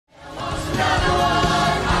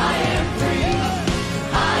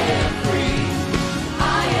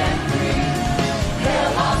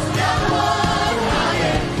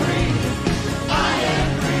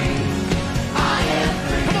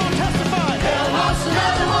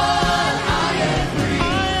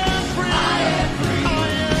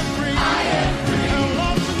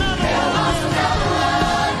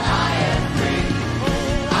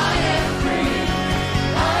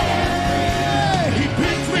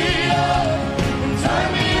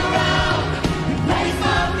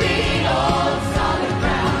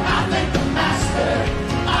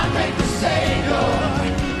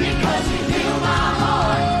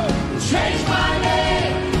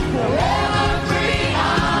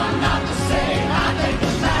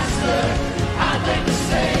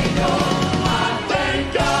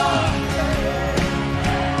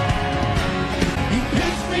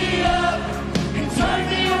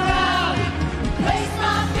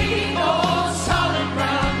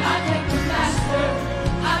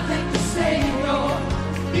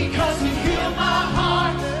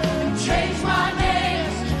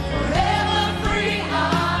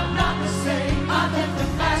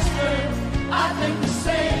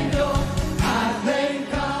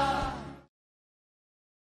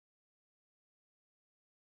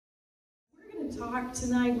talk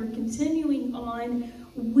tonight. We're continuing on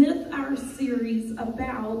with our series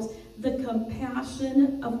about the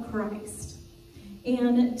compassion of Christ.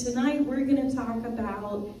 And tonight we're going to talk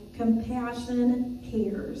about compassion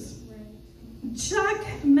C.A.R.E.s. Chuck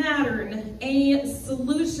Mattern, a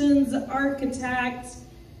solutions architect,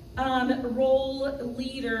 role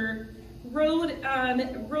leader, wrote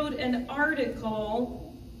an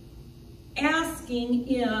article asking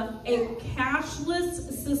if a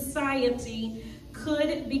cashless society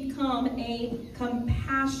could become a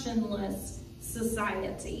compassionless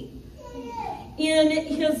society. In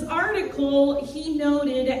his article, he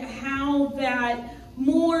noted how that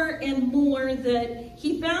more and more that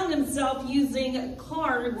he found himself using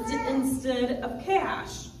cards instead of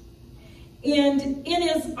cash. And in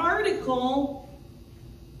his article,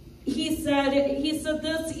 he said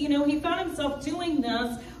this, he found himself doing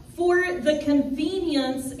this for the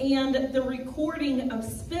convenience and the recording of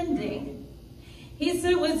spending. He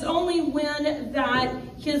said it was only when that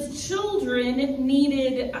his children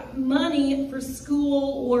needed money for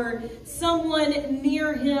school or someone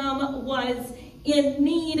near him was in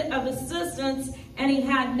need of assistance and he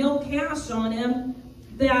had no cash on him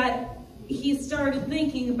that he started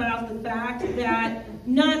thinking about the fact that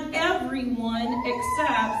not everyone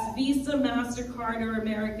accepts Visa, MasterCard, or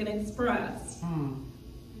American Express.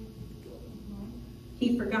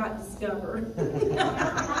 He forgot Discover.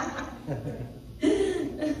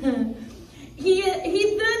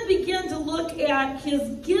 He then began to look at his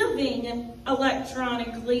giving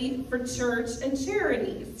electronically for church and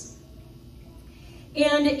charities.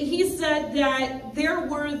 And he said that there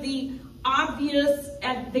were the obvious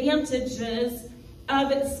advantages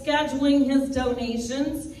of scheduling his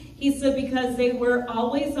donations. He said because they were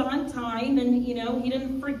always on time and, he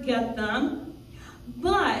didn't forget them.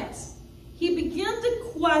 But he began to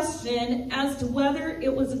question as to whether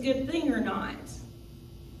it was a good thing or not.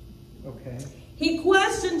 Okay. He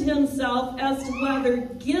questioned himself as to whether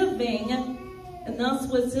giving, and thus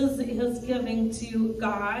was his giving to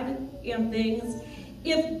God and things,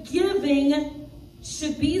 if giving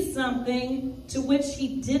should be something to which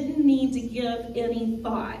he didn't need to give any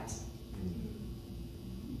thought.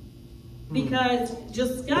 Because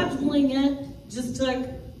just scheduling it just took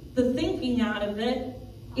the thinking out of it.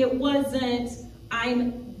 It wasn't,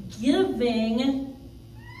 I'm giving.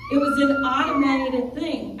 It was an automated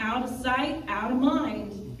thing, out of sight, out of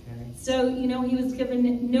mind. Okay. So, he was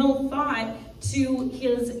given no thought to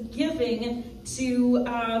his giving to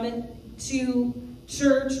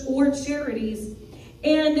church or charities.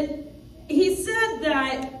 And he said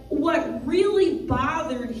that what really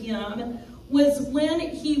bothered him was when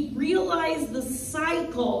he realized the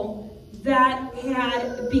cycle that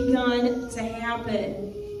had begun to happen.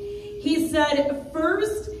 He said,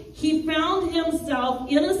 first, he found himself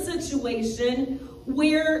in a situation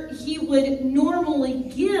where he would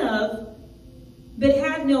normally give, but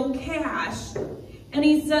had no cash. And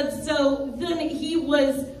he said, so then he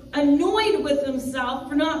was annoyed with himself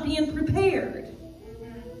for not being prepared.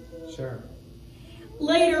 Sure.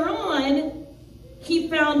 Later on, he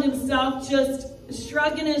found himself just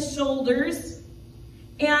shrugging his shoulders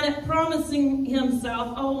and promising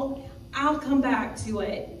himself, oh, I'll come back to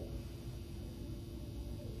it.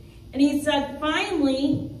 And he said,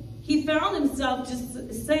 finally, he found himself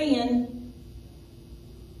just saying,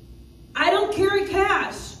 I don't carry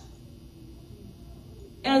cash.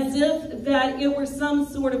 As if that it were some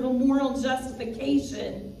sort of a moral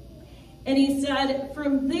justification. And he said,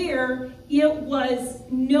 from there, it was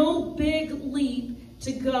no big leap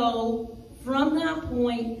to go from that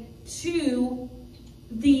point to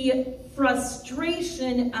the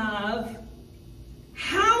frustration of,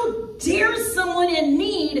 how dare someone in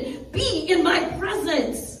need be in my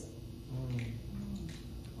presence?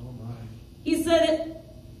 Oh my. He said,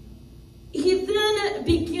 he then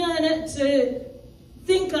began to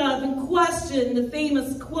think of and question the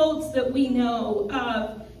famous quotes that we know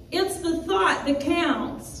of, it's the thought that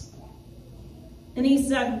counts. And he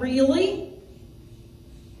said, really?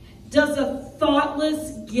 Does a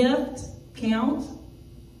thoughtless gift count?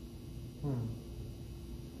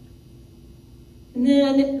 And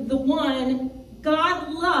then the one,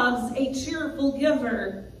 God loves a cheerful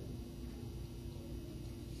giver.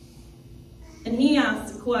 And he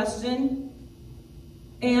asked the question,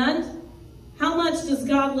 and how much does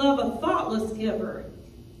God love a thoughtless giver?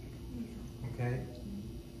 Okay.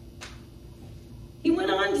 He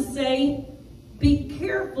went on to say, be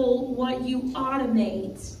careful what you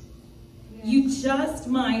automate. You just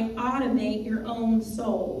might automate your own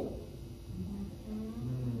soul.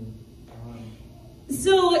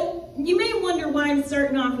 So you may wonder why I'm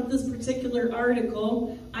starting off with this particular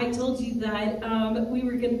article. I told you that we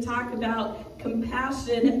were going to talk about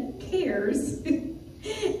compassion cares.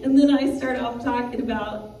 And then I start off talking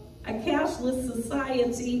about a cashless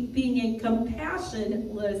society being a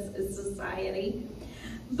compassionless society.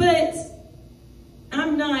 But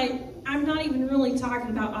I'm not even really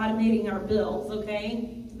talking about automating our bills,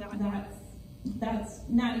 okay? That's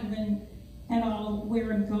not even at all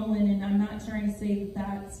where I'm going, and I'm not trying to say that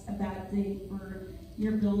that's a bad thing for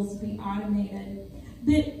your bills to be automated.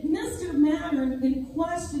 But Mr. Mattern, in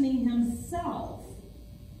questioning himself,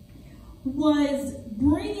 was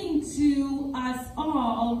bringing to us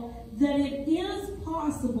all that it is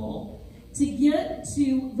possible to get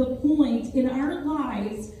to the point in our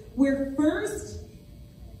lives where first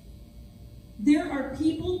there are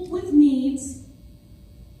people with needs,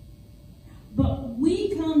 but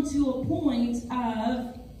we come to a point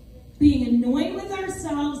of being annoyed with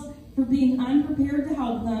ourselves for being unprepared to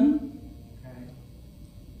help them. Okay.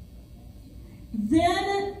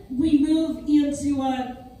 Then we move into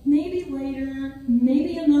a maybe later,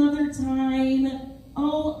 maybe another time.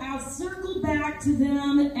 Oh, I'll circle back to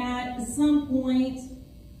them at some point.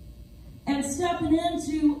 And stepping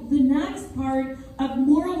into the next part of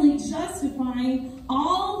morally justifying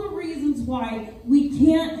all the reasons why we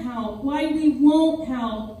can't help, why we won't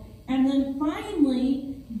help, and then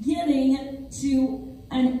finally getting to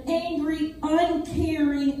an angry,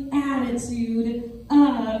 uncaring attitude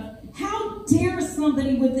of, how dare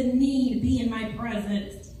somebody with a need be in my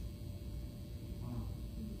presence?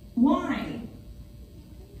 Why?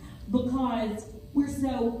 Because we're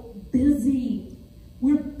so busy.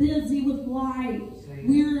 We're busy with life.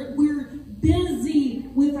 We're busy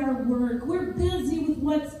with our work. We're busy with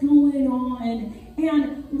what's going on,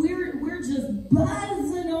 and we're just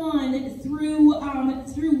buzzing on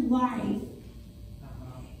through life.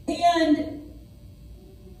 And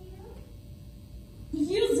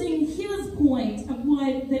using his point of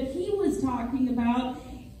what that he was talking about,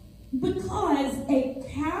 because a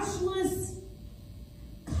cashless,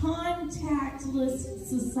 contactless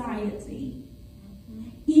society,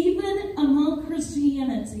 even among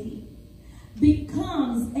Christianity,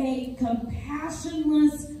 becomes a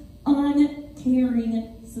compassionless,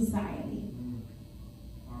 uncaring society.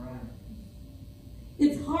 All right.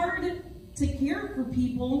 It's hard to care for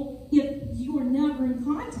people if you are never in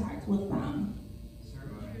contact with them.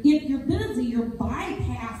 Certainly. If you're busy, you're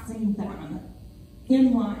bypassing them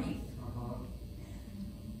in life.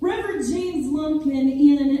 Reverend James Lumpkin,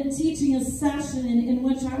 in teaching a session in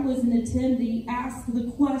which I was an attendee, asked the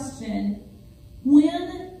question,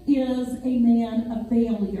 when is a man a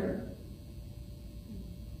failure?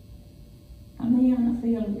 A man a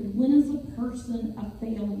failure. When is a person a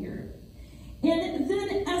failure? And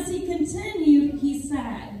then as he continued, he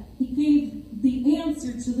said, he gave the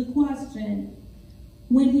answer to the question,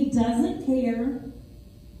 when he doesn't care,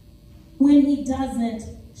 when he doesn't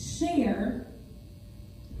share,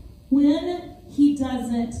 when he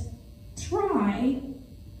doesn't try,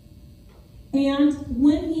 and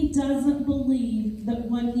when he doesn't believe that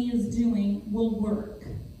what he is doing will work.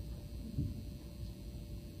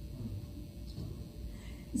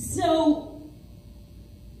 So,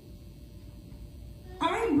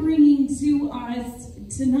 I'm bringing to us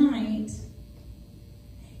tonight,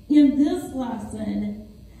 in this lesson,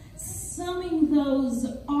 summing those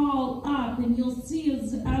all up, and you'll see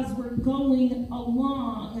as we're going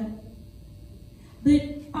along,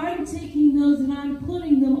 that I'm taking those and I'm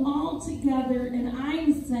putting them all together, and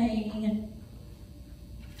I'm saying,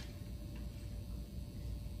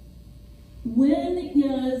 when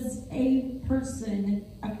is a person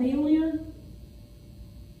a failure?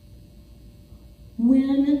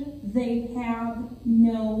 When they have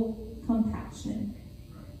no compassion.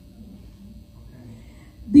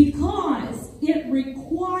 Because it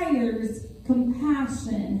requires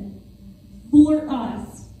compassion for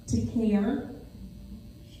us to care,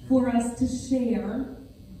 for us to share,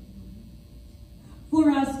 for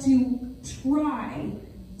us to try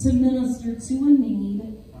to minister to a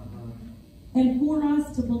need, and for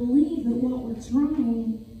us to believe that what we're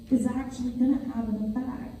trying is actually going to have an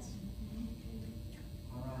effect.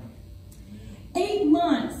 8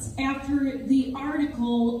 months after the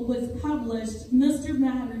article was published, Mr.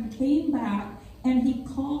 Mattern came back and he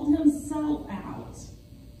called himself out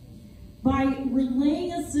by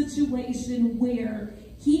relaying a situation where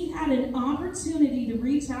he had an opportunity to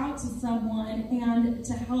reach out to someone and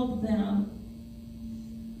to help them.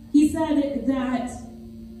 He said that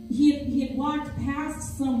he had walked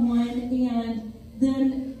past someone, and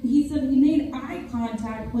then he said he made eye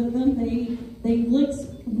contact with them. They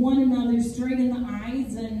looked one another straight in the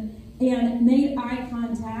eyes and made eye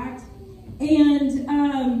contact.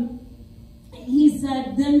 And he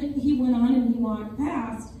said, then he went on and he walked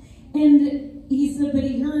past. And he said, but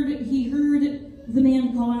he heard the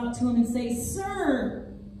man call out to him and say,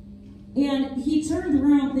 "Sir." And he turned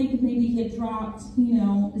around thinking maybe he had dropped,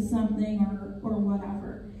 something or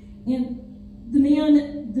whatever. And the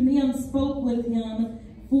man spoke with him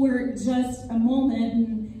for just a moment.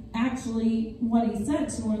 And actually what he said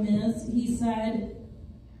to him is, he said,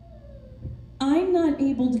 "I'm not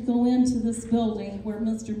able to go into this building," where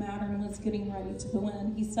Mr. Mattern was getting ready to go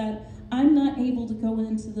in. He said, "I'm not able to go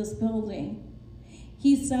into this building."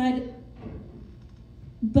 He said,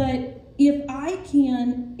 "But if I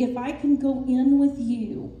can go in with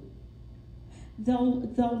you, they'll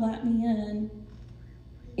let me in.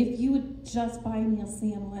 If you would just buy me a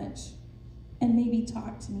sandwich and maybe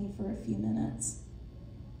talk to me for a few minutes."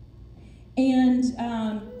 And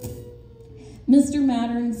Mr.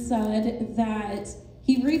 Mattern said that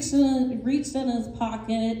he reached in his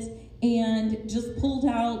pocket and just pulled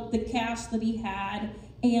out the cash that he had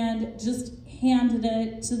and just handed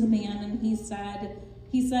it to the man. And he said,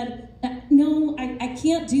 "No, I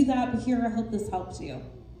can't do that, but here, I hope this helps you,"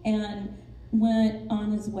 and went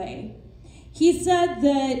on his way. He said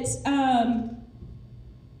that,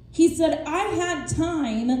 "I had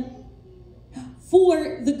time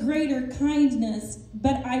for the greater kindness,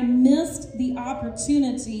 but I missed the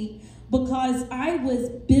opportunity because I was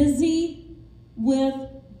busy with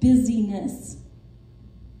busyness."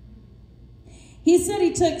 He said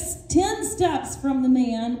he took 10 steps from the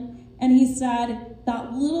man, and he said,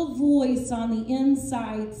 that little voice on the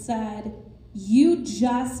inside said, "You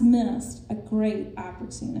just missed a great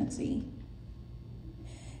opportunity."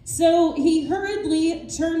 So he hurriedly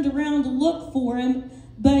turned around to look for him,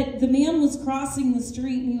 but the man was crossing the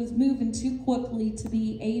street and he was moving too quickly to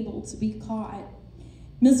be able to be caught.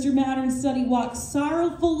 Mr. Mattern said he walked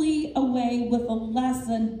sorrowfully away with a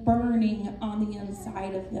lesson burning on the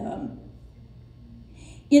inside of him.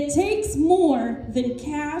 It takes more than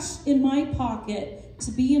cash in my pocket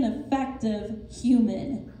to be an effective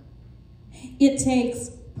human. It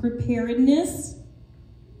takes preparedness.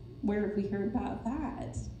 Where have we heard about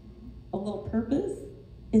that? A little purpose,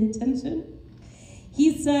 intention.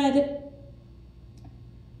 He said,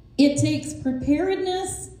 it takes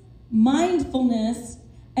preparedness, mindfulness,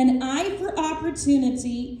 an eye for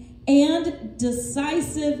opportunity, and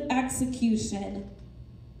decisive execution.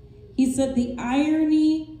 He said the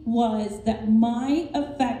irony was that my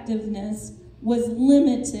effectiveness was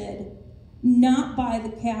limited not by the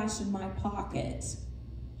cash in my pocket,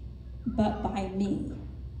 but by me.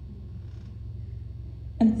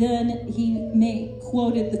 And then he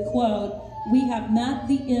quoted the quote, "We have met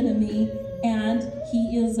the enemy and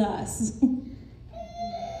he is us."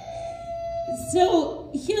 So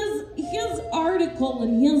his article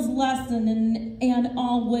and his lesson and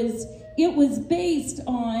all was based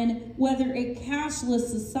on whether a cashless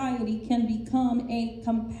society can become a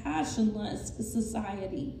compassionless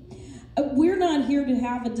society. We're not here to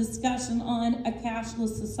have a discussion on a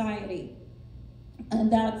cashless society.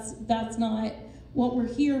 And that's not what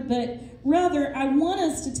we're here, but rather I want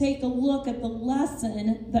us to take a look at the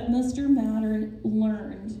lesson that Mr. Mattern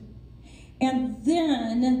learned. And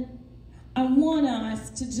then I want us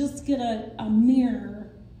to just get a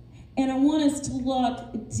mirror, and I want us to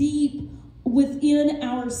look deep within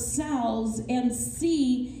ourselves and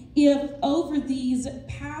see if over these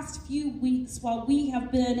past few weeks, while we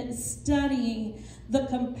have been studying the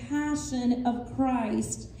compassion of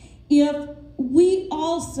Christ, if we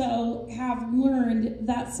also have learned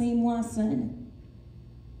that same lesson.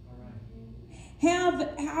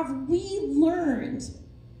 Have we learned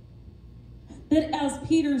that, as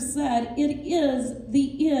Peter said, it is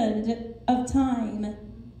the end of time?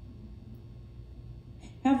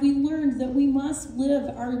 Have we learned that we must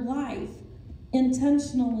live our life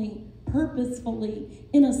intentionally, purposefully,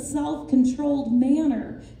 in a self-controlled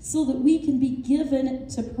manner so that we can be given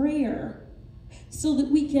to prayer, so that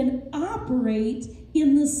we can operate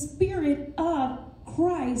in the spirit of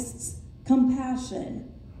Christ's compassion?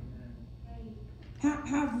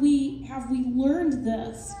 Have we learned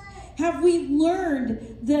this? Have we learned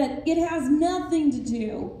that it has nothing to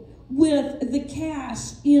do with the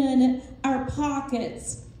cash in our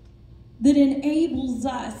pockets that enables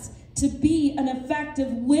us to be an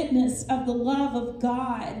effective witness of the love of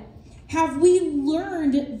God? Have we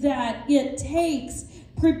learned that it takes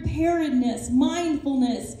preparedness,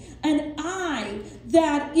 mindfulness, an eye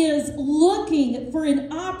that is looking for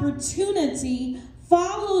an opportunity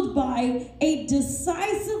followed by a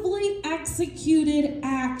decisively executed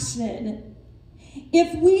action.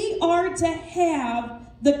 If we are to have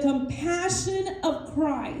the compassion of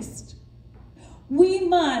Christ, we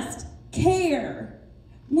must care,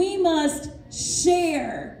 we must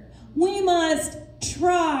share, we must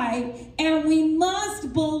try, and we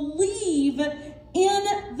must believe in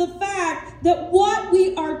the fact that what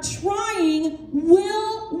we are trying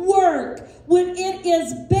will work when it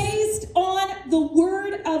is based on the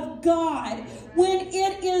Word of God, when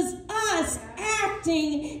it is us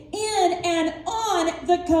acting in and on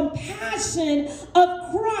the compassion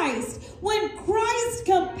of Christ, when Christ's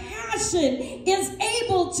compassion is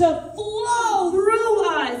able to flow through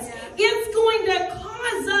us. It's going to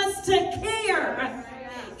cause us to care.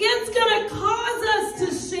 It's going to cause us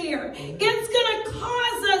to share. It's going to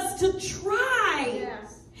cause us to try.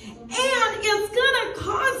 And it's going to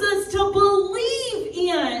cause us to believe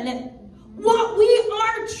in what we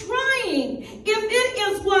are trying. If it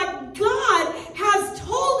is what God has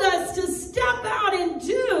told us to step out and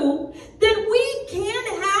do, then we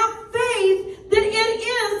can have faith that it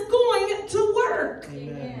is going to work.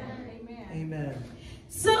 Amen. Amen.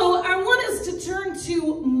 So I want us to turn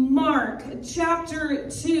to Mark chapter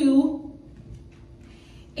 2.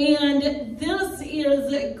 And this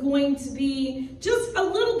is going to be just a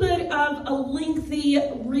little bit of a lengthy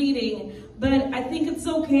reading, but I think it's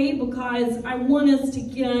okay because I want us to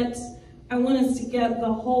get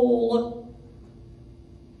the whole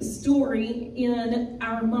story in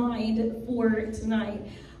our mind for tonight.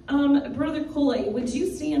 Brother Coley, would you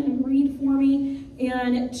stand and read for me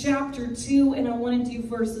in chapter 2, and I want to do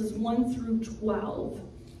verses 1 through 12.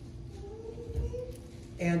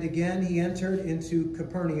 And again he entered into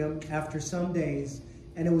Capernaum after some days,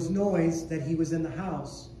 and it was noised that he was in the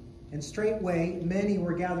house. And straightway many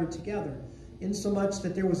were gathered together, insomuch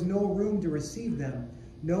that there was no room to receive them,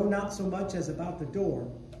 no, not so much as about the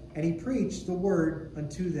door. And he preached the word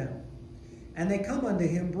unto them. And they come unto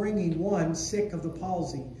him, bringing one sick of the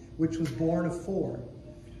palsy, which was born of 4.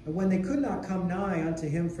 And when they could not come nigh unto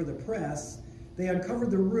him for the press, they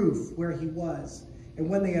uncovered the roof where he was. And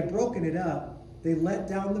when they had broken it up, they let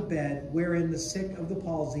down the bed wherein the sick of the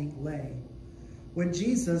palsy lay. When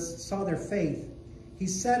Jesus saw their faith, he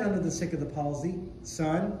said unto the sick of the palsy,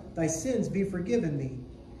 Son, thy sins be forgiven thee.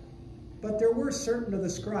 But there were certain of the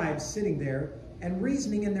scribes sitting there, and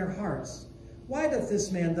reasoning in their hearts, Why doth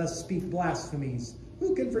this man thus speak blasphemies?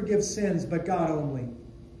 Who can forgive sins but God only?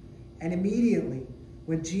 And immediately,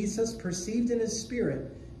 when Jesus perceived in his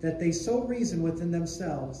spirit that they so reasoned within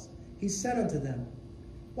themselves, he said unto them,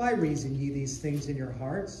 Why reason ye these things in your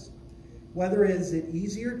hearts? Whether is it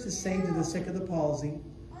easier to say to the sick of the palsy,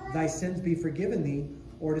 Thy sins be forgiven thee,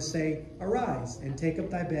 or to say, Arise, and take up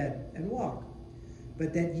thy bed, and walk?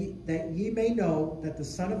 But that ye may know that the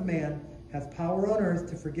Son of Man hath power on earth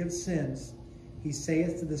to forgive sins, he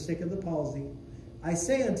saith to the sick of the palsy, I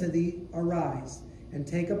say unto thee, Arise, and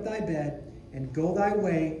take up thy bed, and go thy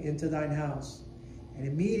way into thine house. And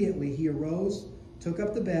immediately he arose, took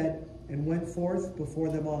up the bed, and went forth before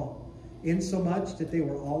them all, insomuch that they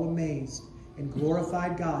were all amazed, and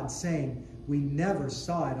glorified God, saying, We never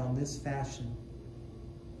saw it on this fashion.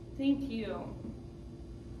 Thank you.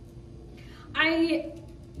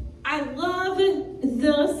 I love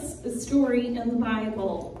this story in the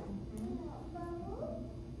Bible.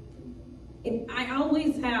 I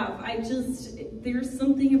always have. There's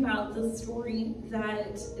something about this story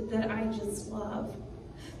that I just love.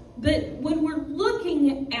 But when we're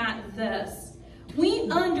looking at this, we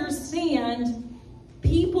understand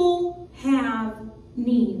people have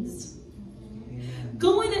needs. Amen.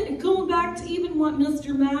 Going back to even what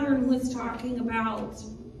Mr. Mattern was talking about,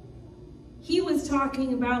 he was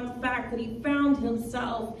talking about the fact that he found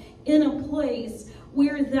himself in a place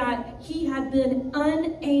where that he had been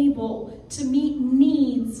unable to meet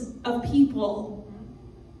needs of people.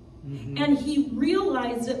 Mm-hmm. And he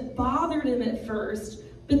realized it bothered him at first,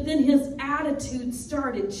 but then his attitude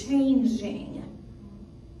started changing.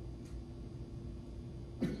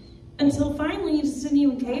 Until finally he just didn't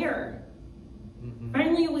even care. Mm-hmm.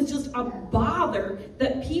 Finally it was just a bother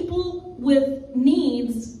that people with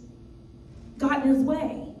needs got in his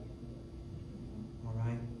way. All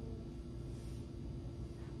right.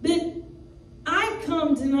 But I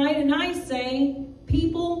come tonight and I say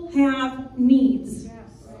people have needs. Yes.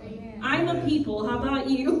 I'm a people. How about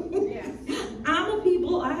you? Yes. I'm a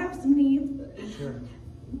people. I have some needs. Sure.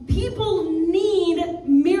 People need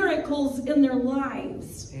miracles in their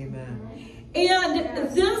lives. Amen.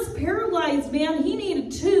 And this paralyzed man, he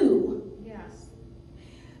needed 2. Yes.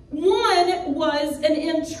 One was an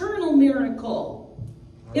internal miracle.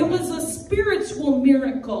 It was a spiritual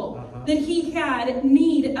miracle that he had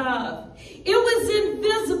need of. It was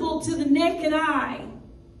invisible to the naked eye.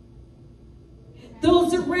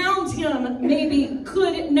 Those around him maybe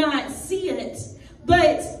could not see it,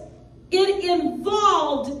 but it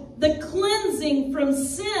involved the cleansing from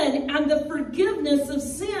sin and the forgiveness of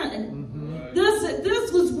sin.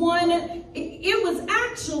 This was one, it was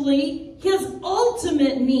actually his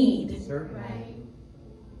ultimate need. Certainly.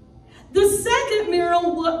 The second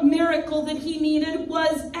miracle that he needed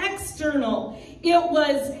was external. It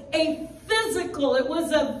was a physical, it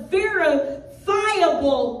was a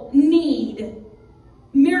verifiable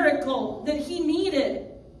miracle that he needed.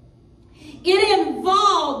 It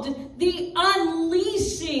involved the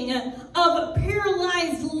unleashing of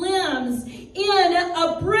paralyzed limbs in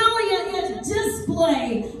a brilliant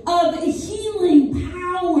display of healing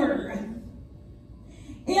power.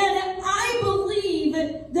 And I believe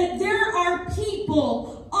that there are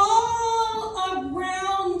people all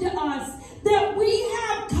around us that we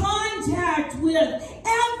have contact with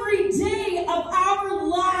every day of our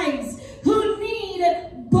lives who need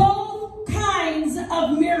both kinds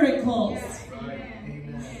of miracles. Yes.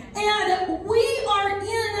 And we are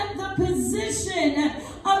in the position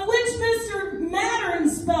of which Mr. Mattern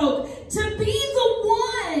spoke, to be the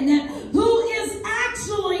one who is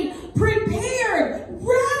actually prepared,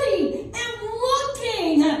 ready, and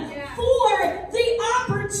looking for the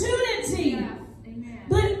opportunity.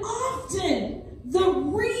 But often the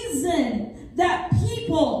reason that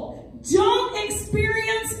people don't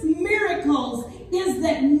experience miracles is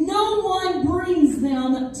that no one brings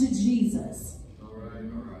them to Jesus.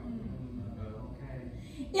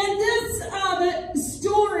 In this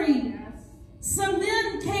story, some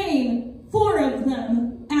men came, 4 of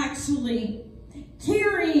them actually,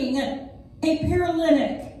 carrying a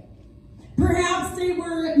paralytic. Perhaps they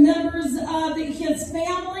were members of his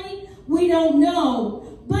family. We don't know.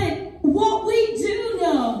 But what we do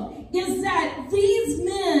know is that these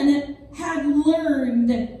men had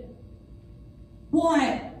learned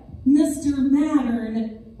what Mr.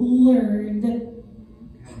 Mattern learned.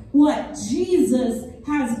 What Jesus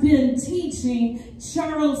has been teaching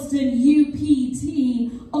Charleston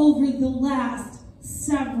UPT over the last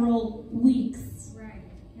several weeks. Right.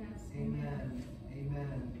 Yes. Amen.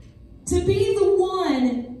 Amen. To be the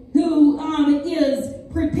one who is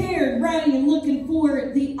prepared, ready, and looking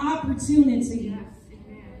for the opportunity. Yes.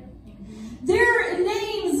 Amen. Their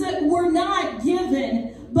names were not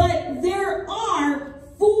given, but there are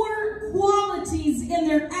 4 qualities in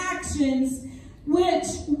their actions which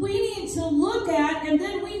we need to look at, and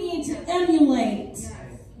then we need to emulate. Yes.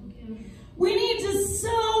 We need to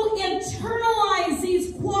so internalize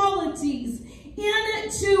these qualities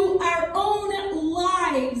into our own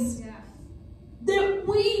lives that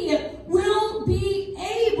we will be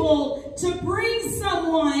able to bring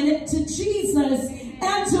someone to Jesus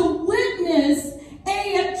and to witness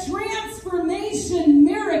a transformation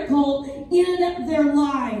miracle in their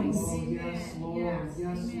lives. Oh, yes, Lord. Yes,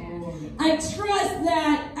 Lord. I trust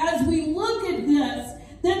that as we look at this,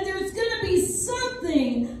 that there's going to be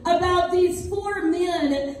something about these 4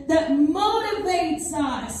 men that motivates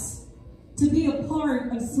us to be a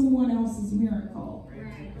part of someone else's miracle.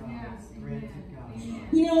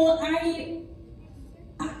 You know,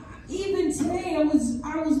 even today I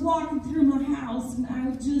was walking through my house, and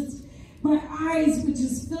my eyes would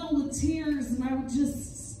just fill with tears, and I would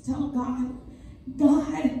just tell God,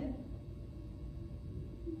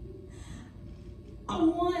 I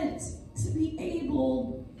want to be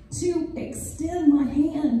able to extend my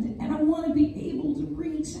hand, and I want to be able to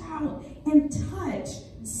reach out and touch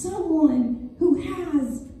someone who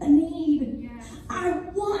has a need. Yes. I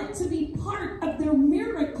want to be part of their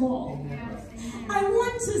miracle. Yes. I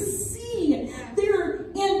want to see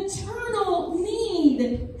their internal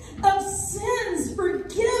need of sins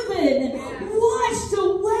forgiven, washed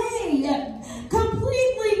away,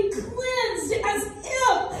 completely cleansed, as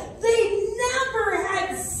if they never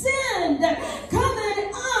had sinned,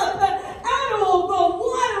 coming up out of a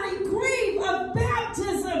watery grave of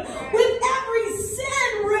baptism with every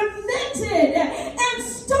sin remitted and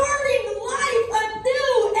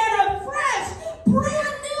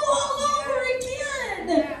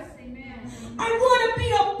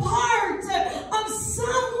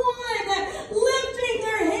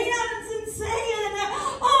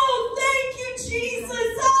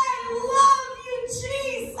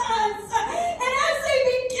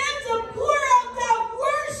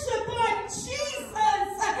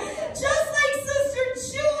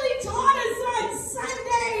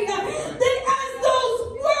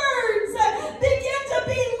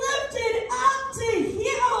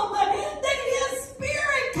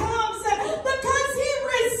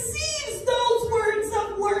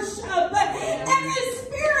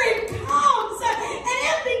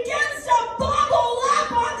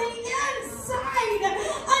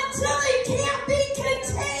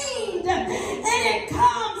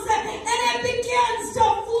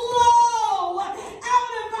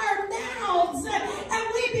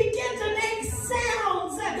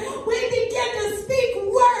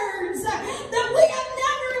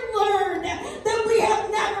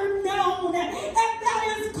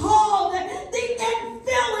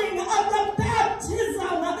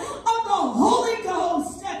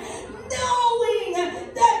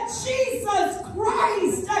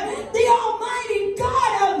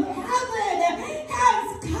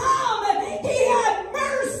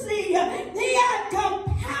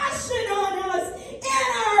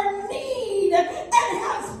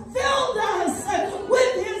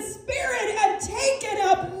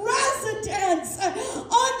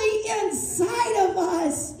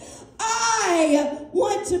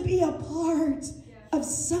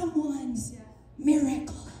someone's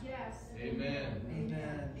miracle. Yes. Amen.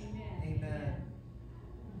 Amen. Amen.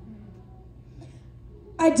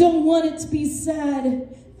 I don't want it to be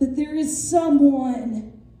said that there is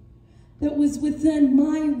someone that was within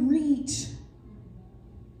my reach,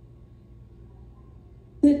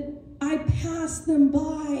 that I passed them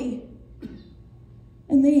by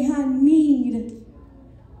and they had need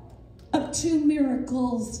of 2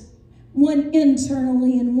 miracles, one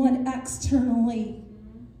internally and one externally.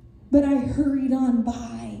 But I hurried on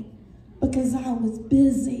by because I was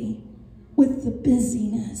busy with the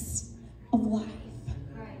busyness of life.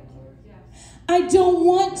 I don't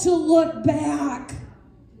want to look back.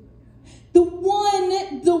 The one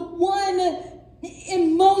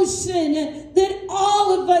emotion that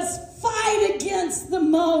all of us fight against the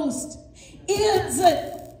most is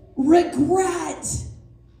regret.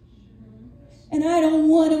 And I don't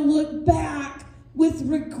want to look back with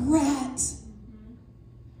regret.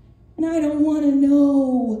 And I don't want to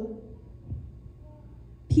know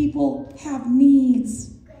people have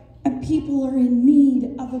needs and people are in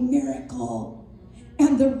need of a miracle.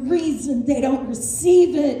 And the reason they don't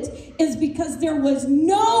receive it is because there was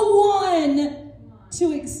no one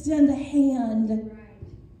to extend a hand,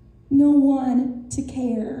 no one to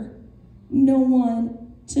care, no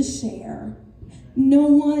one to share, no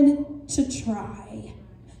one to try,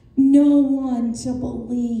 no one to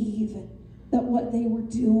believe that what they were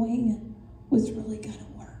doing was really going to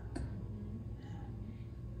work.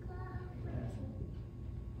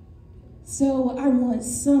 So I want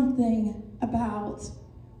something about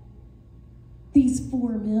these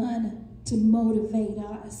 4 men to motivate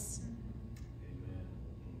us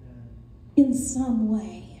in some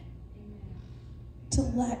way to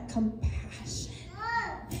let compassion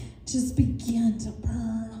just begin to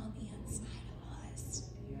burn on the inside of us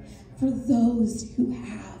for those who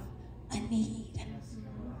have a need.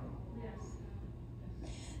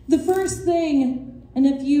 The first thing, and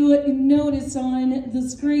if you notice on the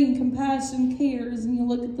screen, compassion cares, and you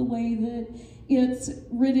look at the way that it's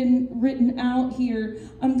written out here,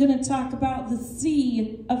 I'm going to talk about the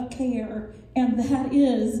C of care, and that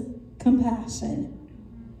is compassion.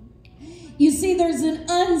 You see, there's an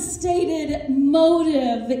unstated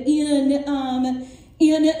motive in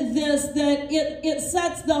this, that it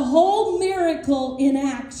sets the whole miracle in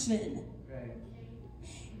action. Right.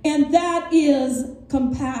 And that is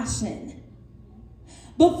compassion.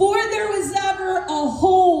 Before there was ever a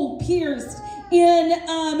hole pierced in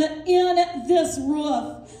this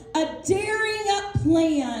roof, a daring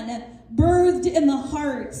plan birthed in the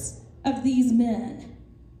hearts of these men.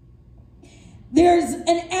 There's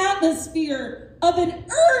an atmosphere of an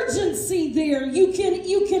urgency there. You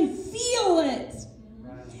can feel it.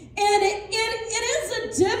 And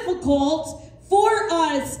it isn't difficult for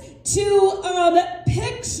us to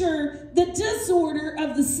picture the disorder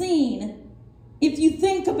of the scene. If you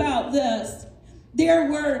think about this, there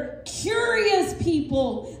were curious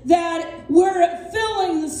people that were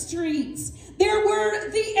filling the streets. There were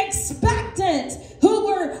the expectant who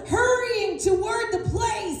were hurrying toward the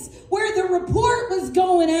place where the report was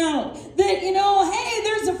going out that, hey,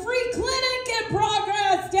 there's a free clinic in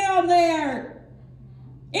progress down there.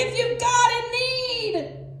 If you've got a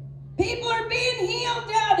need, people are being healed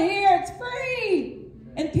down here. It's free.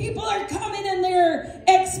 And people are coming in their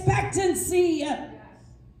expectancy,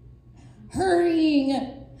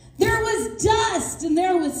 hurrying. There was dust and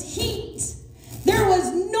there was heat. There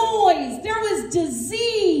was noise. There was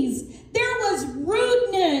disease. There was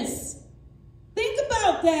rudeness. Think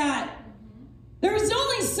about that. There was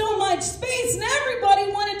only so much space and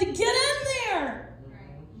everybody wanted to get in there.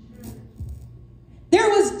 There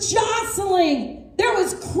was jostling. There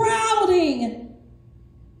was crowding.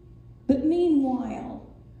 But meanwhile,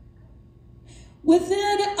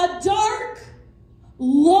 within a dark,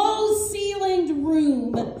 low-ceilinged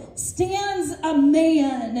room stands a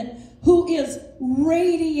man who is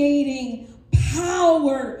radiating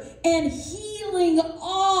power and healing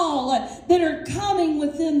all that are coming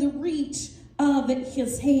within the reach of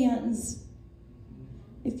his hands.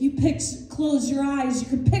 If you close your eyes, you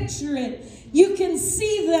can picture it. You can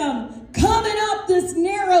see them coming up this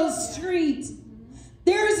narrow street.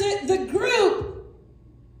 There's the group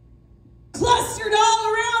clustered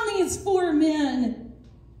all around these 4 men.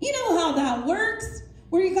 You know how that works.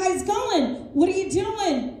 Where are you guys going? What are you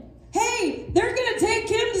doing? Hey, they're going to take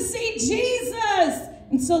him to see Jesus.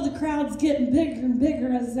 And so the crowd's getting bigger and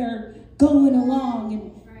bigger as they're going along.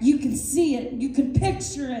 And you can see it. You can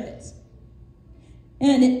picture it.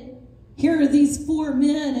 And here are these 4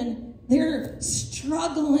 men, and they're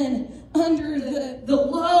struggling under the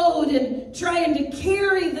load and trying to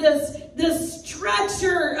carry this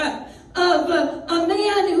stretcher of a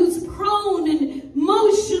man who's prone and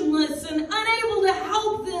motionless and unable to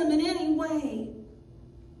help them in any way.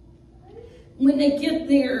 When they get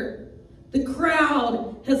there, the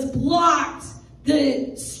crowd has blocked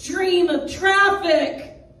the stream of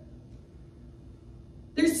traffic.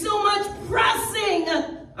 There's so much pressing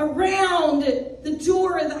around the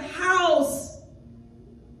door of the house.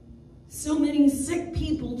 So many sick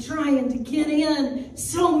people trying to get in.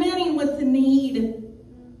 So many with the need.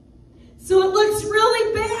 So it looks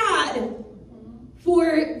really bad for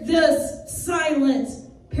this silent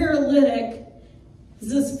paralytic.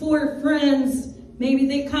 His four friends, maybe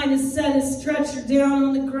they kind of set his stretcher down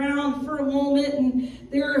on the ground for a moment and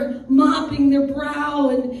they're mopping their brow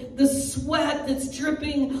and the sweat that's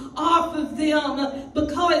dripping off of them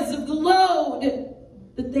because of the load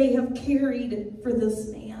that they have carried for this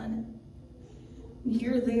man. And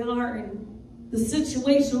here they are, and the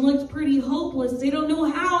situation looks pretty hopeless. They don't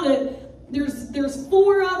know how to. There's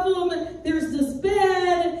four of them. There's this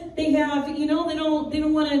bed. They have, they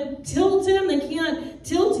don't want to tilt him. They can't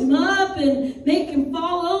tilt him up and make him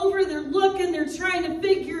fall over. They're looking. They're trying to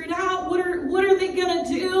figure it out. What are they gonna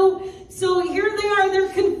do? So here they are.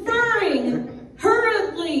 They're conferring,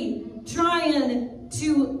 hurriedly trying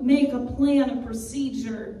to make a plan, a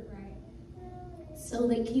procedure. So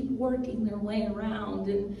they keep working their way around,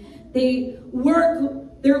 and they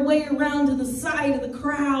work their way around to the side of the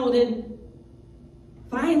crowd, and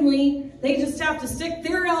finally they just have to stick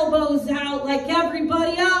their elbows out like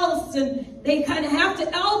everybody else, and they kind of have to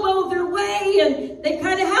elbow their way, and they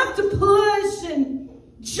kind of have to push and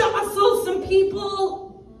jostle some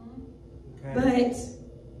people. Okay. But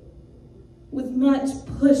with much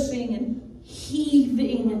pushing and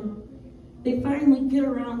heaving, they finally get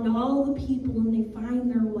around all the people and they find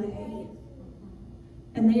their way.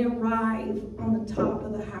 And they arrive on the top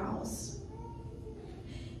of the house.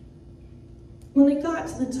 When they got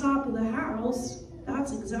to the top of the house,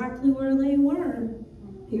 that's exactly where they were.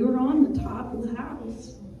 They were on the top of the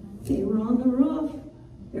house. They were on the roof.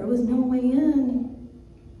 There was no way in.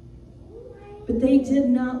 But they did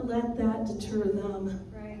not let that deter them.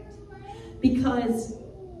 Right. Because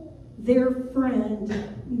their friend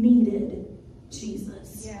needed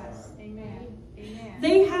Jesus. Yes. Amen. Amen.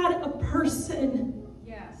 They had a person,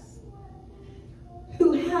 yes,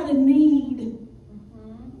 who had a need.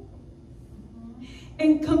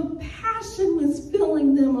 And compassion was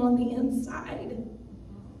filling them on the inside.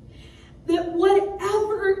 That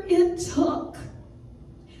whatever it took,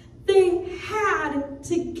 they had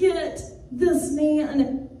to get this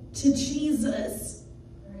man to Jesus.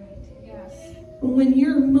 Yes. When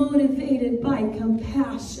you're motivated by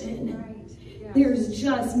compassion, there's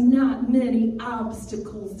just not many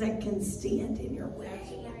obstacles that can stand in your way.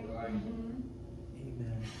 Amen.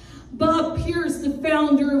 Bob Pierce, the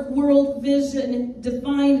founder of World Vision,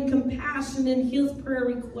 defined compassion in his prayer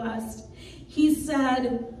request. He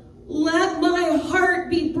said, "Let my heart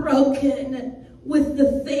be broken with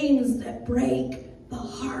the things that break the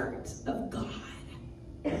heart of God."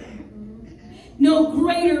 No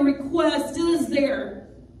greater request is there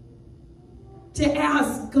to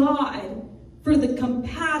ask God for the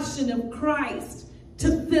compassion of Christ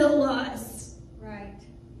to fill us. Right.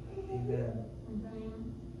 Amen.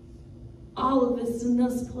 All of us in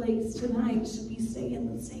this place tonight should be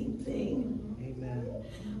saying the same thing. Amen.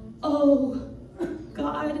 Oh,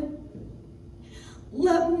 God,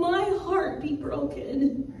 let my heart be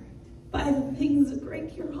broken by the things that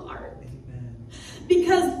break your heart. Amen.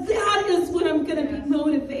 Because that is when I'm going to be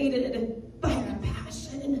motivated by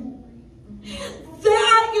compassion.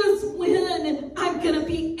 That is when I'm going to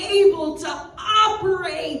be able to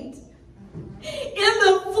operate in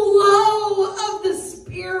the flow of the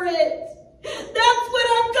Spirit. That's when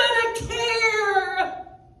I'm going to care.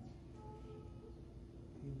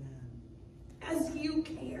 Amen. As you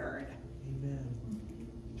cared. Amen.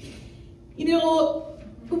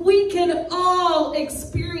 We can all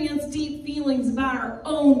experience deep feelings about our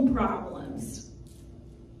own problems.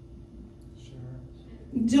 Sure.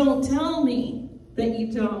 Don't tell me that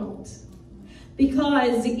you don't.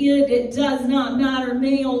 Because it does not matter,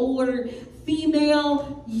 male or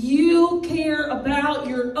female, you care about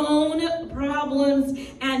your own problems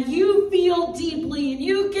and you feel deeply and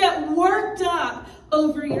you get worked up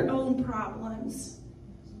over your own problems.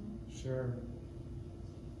 Sure.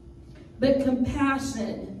 But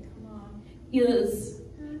compassion is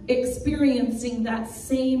experiencing that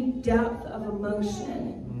same depth of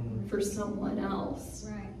emotion for someone else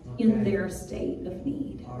in their state of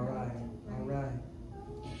need. All right. All right.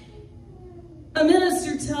 A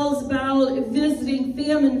minister tells about visiting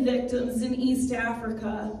famine victims in East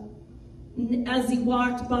Africa. As he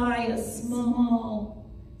walked by, a small,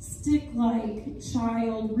 stick-like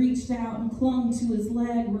child reached out and clung to his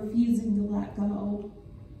leg, refusing to let go.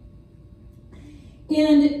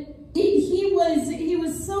 And he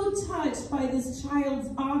was so touched by this child's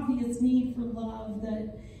obvious need for love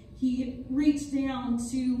that he reached down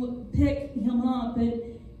to pick him up. And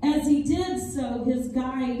as he did so, his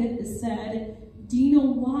guide said, "Do you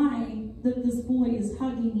know why that this boy is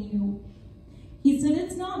hugging you?" He said,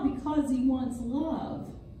 "It's not because he wants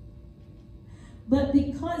love, but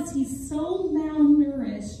because he's so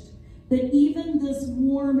malnourished that even this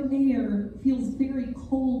warm air feels very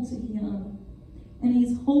cold to him. And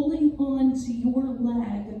he's holding on to your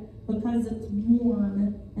leg because it's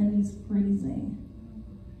warm and he's freezing."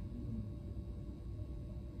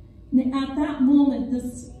 And at that moment,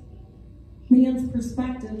 this man's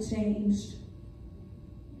perspective changed.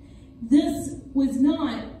 This was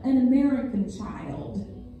not an American child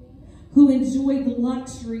who enjoyed the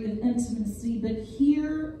luxury of intimacy, but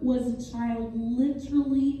here was a child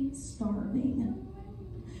literally starving,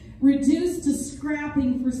 reduced to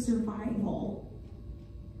scrapping for survival.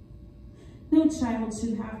 No child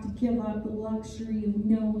should have to give up the luxury of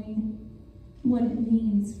knowing what it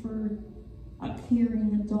means for a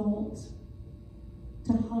caring adult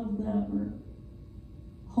to hug them or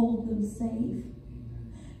hold them safe.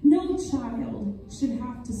 No child should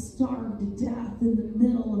have to starve to death in the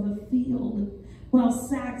middle of a field while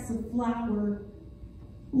sacks of flour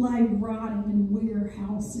lie rotting in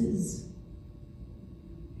warehouses.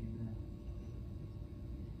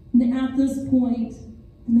 And at this point,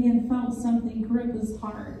 the man felt something grip his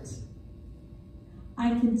heart.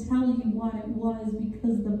 I can tell you what it was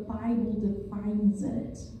because the Bible defines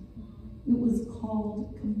it. It was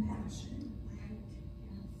called compassion.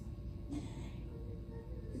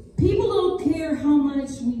 People don't care how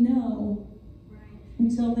much we know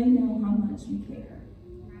until they know how much we care.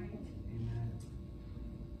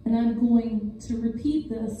 And I'm going to repeat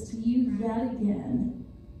this to you yet again.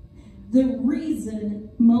 The reason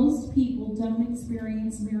most people don't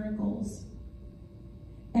experience miracles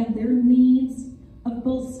and their needs of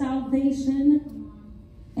both salvation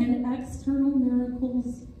and external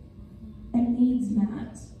miracles and needs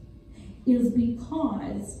met is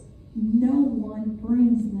because no one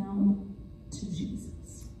brings them to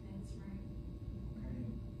Jesus.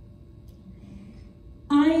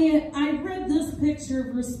 I read this picture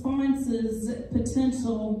of responses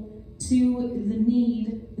potential to the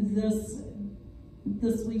need this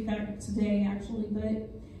week, today actually, but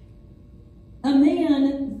a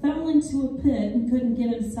man fell into a pit and couldn't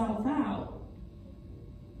get himself out.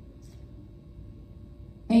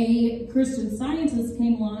 A Christian scientist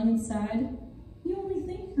came along and said, "You only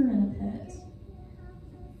think you're in a pit."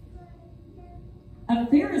 A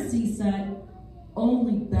Pharisee said,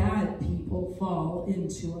 "Only bad people fall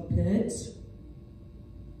into a pit."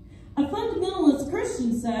 A fundamentalist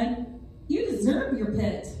Christian said, "You deserve your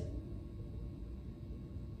pit."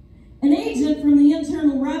 An agent from the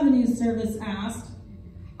Internal Revenue Service asked,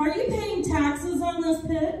 "Are you paying taxes on this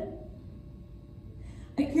pit?"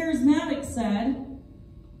 A charismatic said,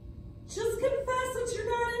 "Just confess that you're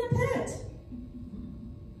not in a pit."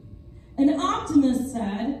 An optimist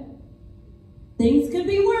said, "Things could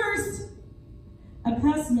be worse." A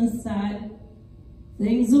pessimist said,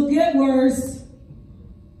 "Things will get worse."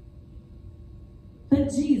 But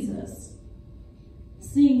Jesus,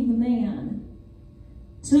 seeing the man,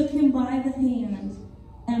 took him by the hand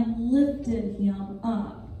and lifted him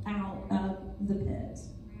up out of the pit.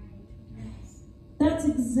 That's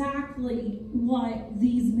exactly what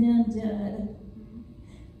these men did.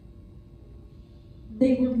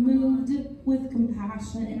 They were moved with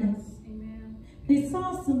compassion. Yes. Amen. They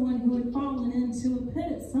saw someone who had fallen into a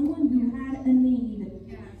pit, someone who had a need.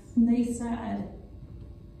 Yes. And they said,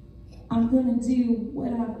 "I'm going to do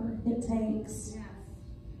whatever it takes Yes.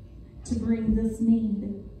 to bring this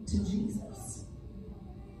need to Jesus."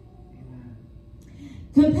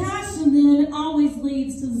 Compassion then always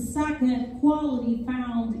leads to the second quality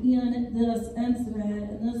found in this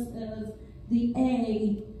incident, and this is the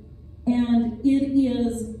A, and it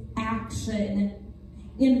is action.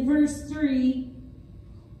 In verse 3,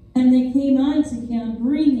 "And they came unto him,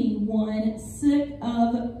 bringing one sick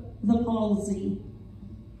of the palsy."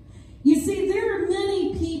 You see, there are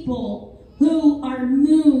many people who are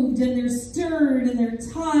moved and they're stirred and they're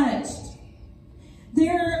touched.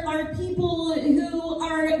 There are people who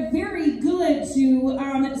are very good to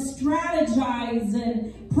strategize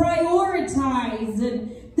and prioritize, and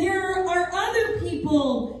there are other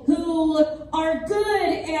people who are good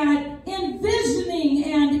at envisioning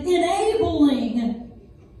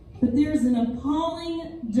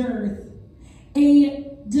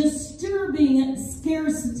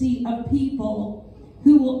community of people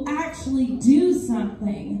who will actually do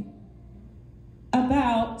something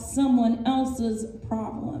about someone else's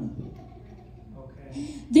problem. Okay.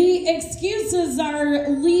 The excuses are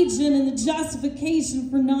legion and the justification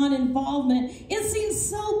for non-involvement. It seems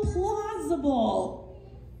so plausible.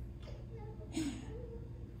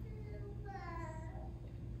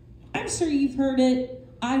 I'm sure you've heard it.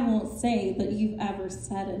 I won't say that you've ever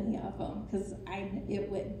said any of them, because it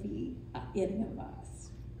wouldn't be any of us.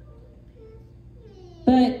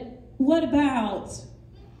 But what about,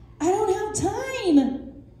 I don't have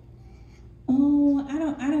time. Oh, I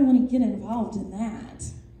don't want to get involved in that.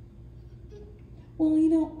 Well, you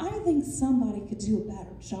know, I think somebody could do a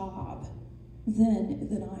better job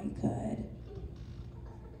than I could.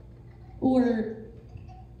 Or,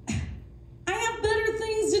 I have better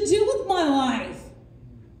things to do with my life.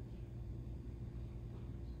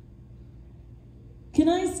 Can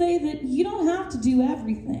I say that you don't have to do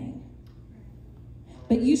everything,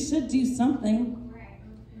 but you should do something?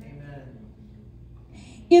 Amen.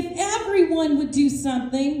 If everyone would do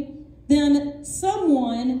something, then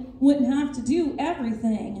someone wouldn't have to do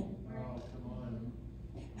everything. Oh, come on.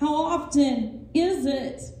 How often is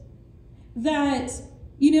it that,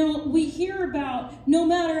 you know, we hear about, no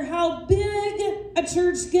matter how big a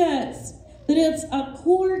church gets, that it's a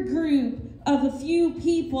core group of a few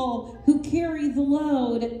people who carry the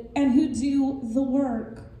load and who do the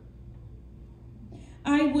work.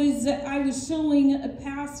 I was showing a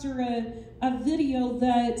pastor a video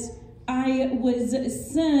that I was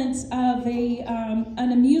sent of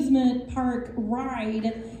an amusement park ride,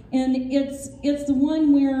 and it's the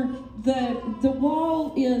one where the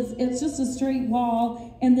wall it's just a straight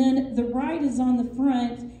wall, and then the ride is on the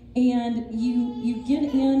front, and you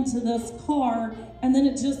get into this car, and then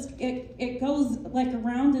it goes like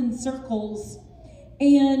around in circles.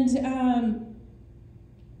 And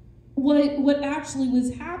what actually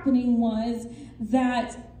was happening was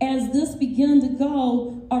that as this began to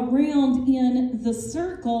go around in the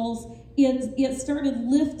circles, it started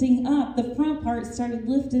lifting up. The front part started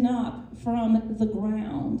lifting up from the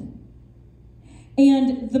ground.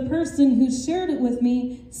 And the person who shared it with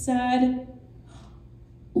me said,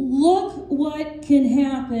 look what can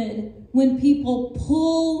happen when people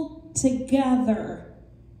pull together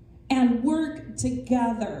and work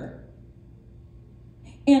together.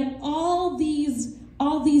 And all these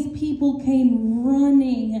people came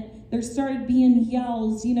running. There started being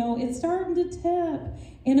yells, you know, it's starting to tip.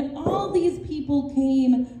 And all these people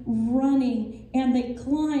came running, and they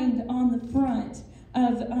climbed on the front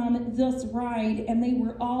of this ride, and they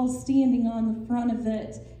were all standing on the front of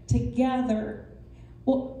it together.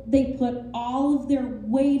 Well, they put all of their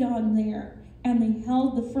weight on there, and they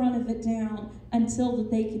held the front of it down until that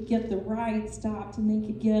they could get the ride stopped and they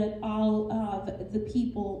could get all of the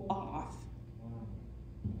people off.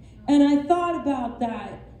 And I thought about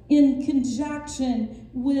that in conjunction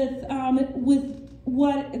with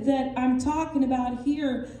what that I'm talking about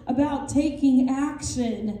here, about taking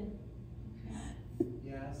action.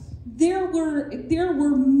 Yes. There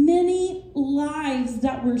were many lives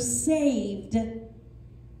that were saved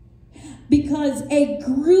because a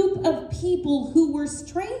group of people who were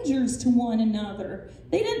strangers to one another,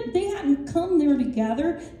 they hadn't come there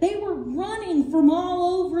together. They were running from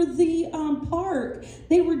all over the park.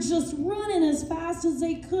 They were just running as fast as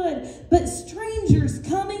they could, but strangers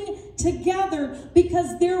coming together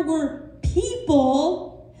because there were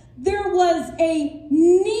people, there was a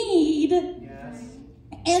need. Yes.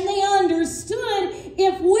 And they understood,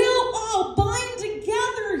 if we'll all bind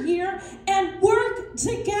together here and work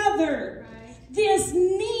together, this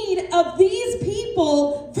need of these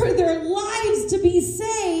people for their lives to be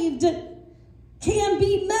saved can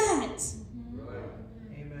be met.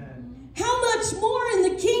 Amen. How much more in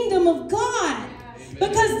the kingdom of God?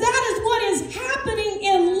 Because that is what is happening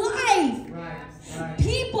in life. Right.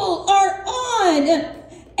 People are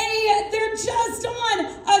they're just on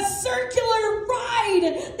a circular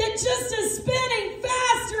ride that just is spinning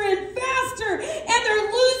faster and faster, and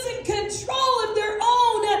they're losing control of their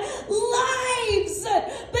own lives.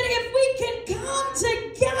 But if we can come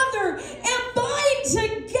together and bind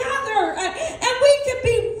together, and we can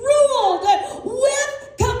be ruled with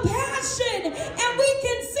compassion, and we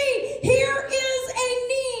can see here is a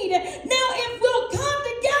need. Now, if we'll come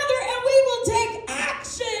together and we will take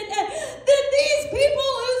action, then these people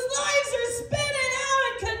whose lives are spinning out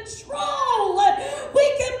of control, we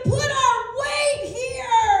can put our weight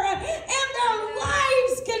here, and their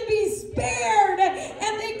lives can be spared,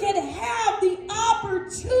 and they can have the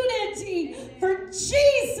opportunity for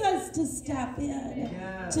Jesus to step in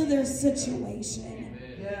to their situation.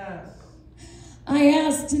 Yes. I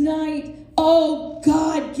asked us tonight, oh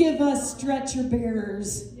God, give us stretcher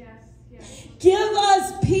bearers. Yes. Yes. Give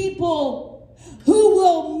us people who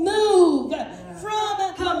will move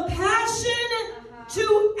from compassion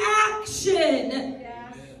to action.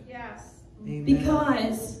 Yes. Yes. Amen.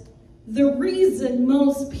 Because the reason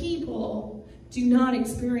most people do not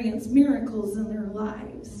experience miracles in their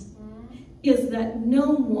lives is that no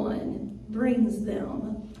one brings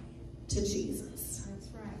them to Jesus. That's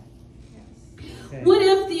right. Yes. Okay. What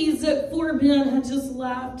if these 4 men had just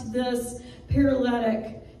left this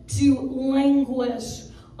paralytic to languish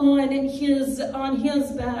on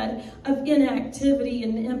his bed of inactivity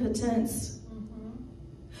and impotence?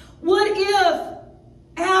 What if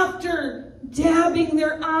after dabbing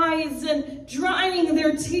their eyes and drying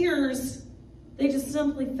their tears, they just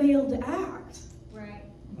simply failed to act? Right.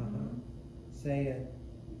 Say it.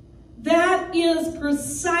 That is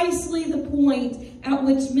precisely the point at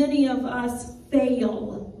which many of us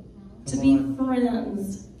fail to be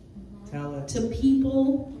friends Tell it. to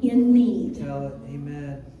people in need. Tell it.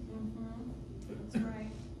 Amen. That's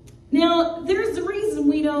right. Now, there's a reason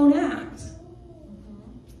we don't act.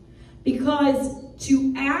 Because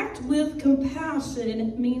to act with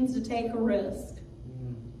compassion means to take a risk.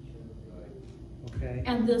 Okay.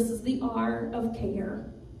 And this is the R of care.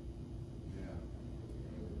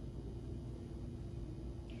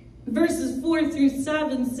 Verses 4 through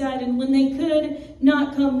 7 said, and when they could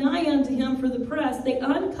not come nigh unto him for the press, they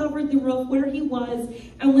uncovered the roof where he was,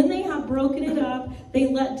 and when they had broken it up, they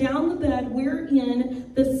let down the bed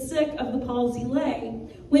wherein the sick of the palsy lay.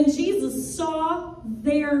 When Jesus saw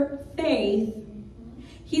their faith,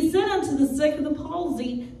 he said unto the sick of the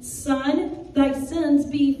palsy, Son, thy sins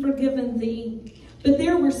be forgiven thee. But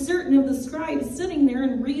there were certain of the scribes sitting there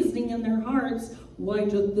and reasoning in their hearts, Why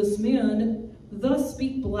doth this man thus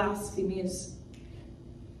speak blasphemies?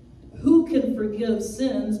 Who can forgive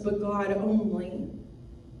sins but God only?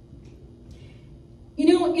 You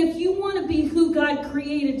know, if you want to be who God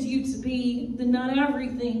created you to be, then not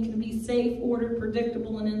everything can be safe, ordered,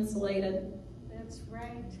 predictable, and insulated. That's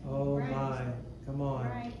right. Oh right. my. Come on.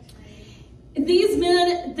 Right. These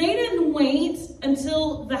men, they didn't wait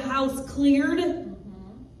until the house cleared and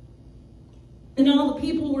all the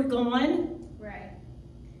people were gone. Right.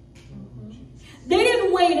 They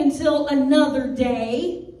didn't wait until another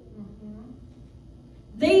day.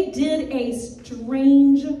 They did a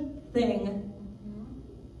strange thing.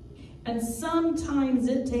 And sometimes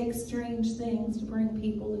it takes strange things to bring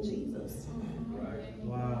people to Jesus.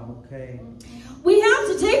 Wow. Okay. We have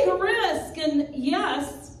to take a risk, and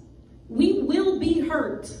yes, we will be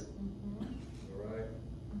hurt.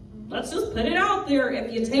 Let's just put it out there.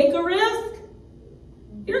 If you take a risk,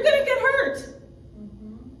 you're going to get hurt.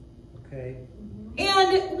 Okay.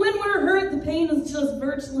 And when we're hurt, the pain is just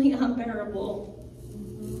virtually unbearable.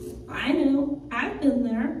 I know. I've been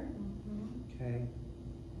there. Okay.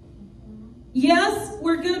 Yes,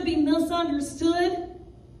 we're going to be misunderstood.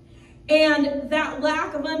 And that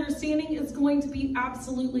lack of understanding is going to be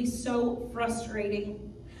absolutely so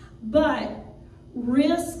frustrating. But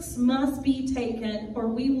risks must be taken, or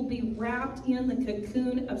we will be wrapped in the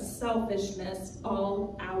cocoon of selfishness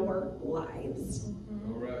all our lives.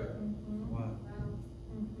 All right. Wow.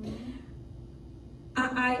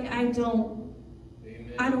 I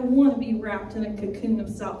don't want to be wrapped in a cocoon of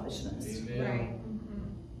selfishness. Amen. Right.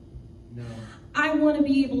 No. I want to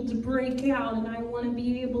be able to break out, and I want to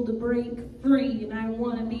be able to break free, and I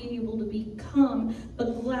want to be able to become the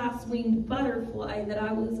glass-winged butterfly that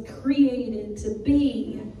I was created to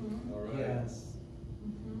be. All right. Yes.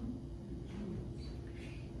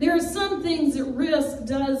 There are some things that risk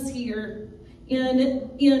does here.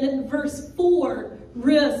 In verse 4,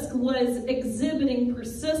 risk was exhibiting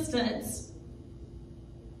persistence.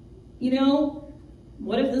 You know,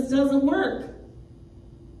 what if this doesn't work?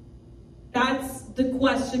 That's the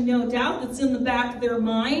question, no doubt, that's in the back of their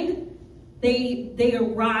mind. They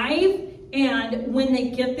arrive, and when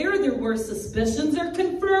they get there, their worst suspicions are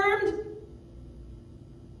confirmed.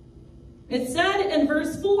 It said in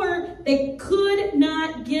verse 4, they could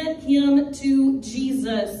not get him to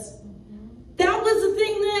Jesus. That was the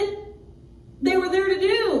thing that they were there to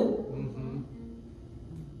do.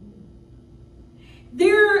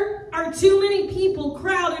 There are too many people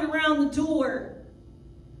crowded around the door.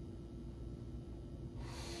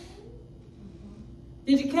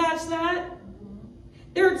 Did you catch that?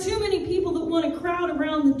 There are too many people that want to crowd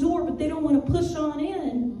around the door, but they don't want to push on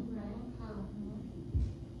in.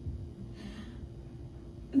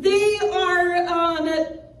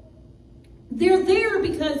 They're there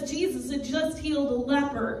because Jesus had just healed a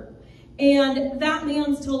leper, and that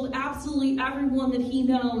man's told absolutely everyone that he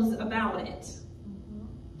knows about it.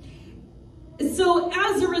 So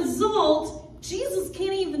as a result, Jesus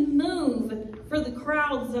can't even move for the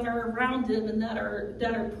crowds that are around him and that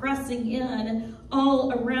are pressing in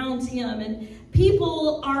all around him. And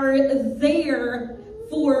people are there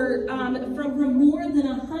for from more than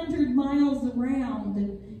 100 miles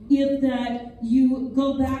around. If that you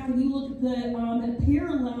go back and you look at the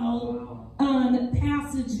parallel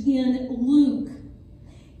passage in Luke.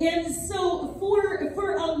 And so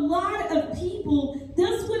for a lot of people,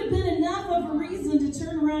 this would have been enough of a reason to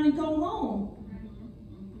turn around and go home.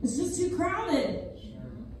 It's just too crowded.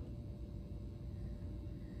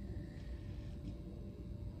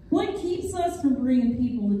 What keeps us from bringing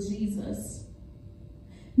people to Jesus?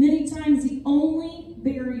 Many times the only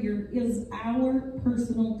barrier is our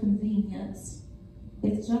personal convenience.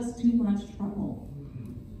 It's just too much trouble.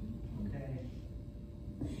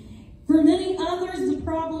 For many others, the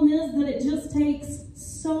problem is that it just takes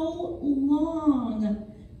so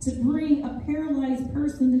long to bring a paralyzed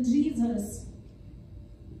person to Jesus.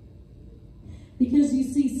 Because you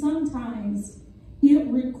see, sometimes it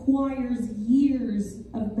requires years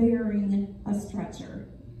of bearing a stretcher.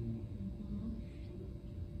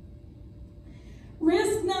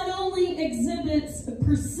 Risk not only exhibits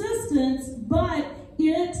persistence, but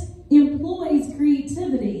it employs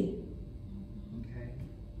creativity.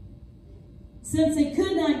 Since they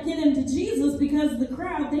could not get him to Jesus because of the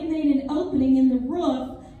crowd, they made an opening in the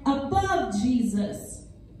roof above Jesus.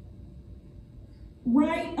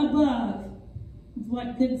 Right above. Is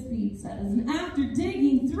what Goodspeed says. And after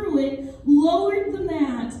digging through it, lowered the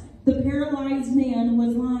mat the paralyzed man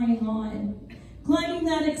was lying on. Climbing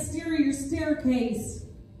that exterior staircase,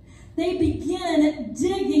 they begin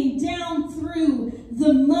digging down through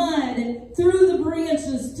the mud, through the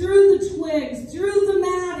branches, through the twigs, through the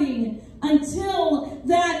matting, until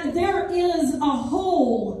that there is a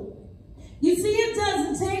hole. You see, it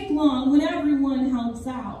doesn't take long when everyone helps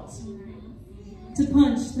out to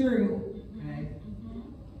punch through.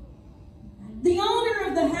 The owner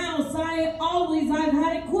of the house, I've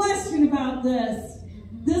had a question about this.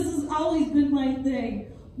 This has always been my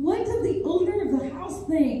thing. What did the owner of the house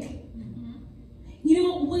think? You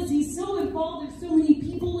know, was he so involved? There's so many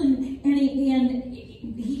people and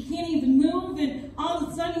he can't even move, and all of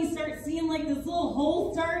a sudden he starts seeing like this little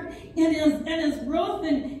hole start in his roof,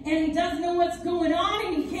 and he doesn't know what's going on,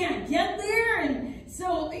 and he can't get there. And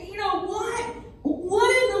so, you know, what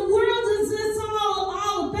in the world is this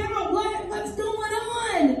all about? What's going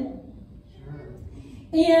on?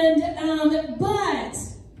 And but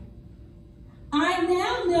I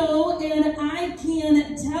now know, and I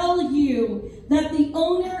can tell you that the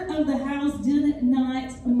owner of the house did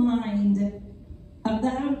not mind. Of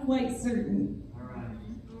that I'm quite certain. All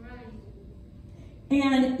right.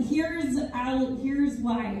 And here's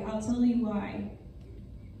why. I'll tell you why.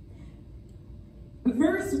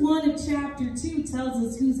 Verse 1 of chapter 2 tells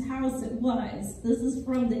us whose house it was. This is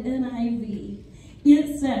from the NIV.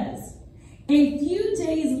 It says, a few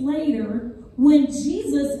days later, when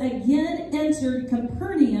Jesus again entered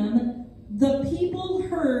Capernaum, the people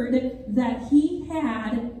heard that he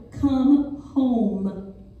had come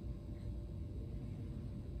home.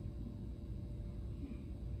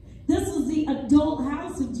 This was the adult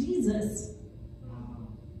house of Jesus.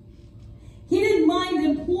 He didn't mind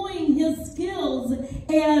employing his skills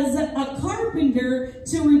as a carpenter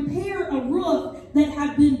to repair a roof that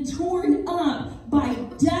had been torn up by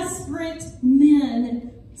desperate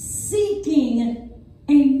men seeking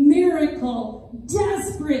a miracle,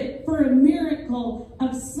 desperate for a miracle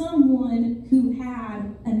of someone who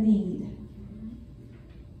had a need.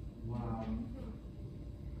 Wow.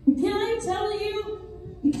 Can I tell you,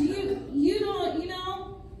 you don't, you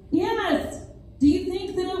know, yes. Do you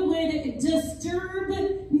think that it would disturb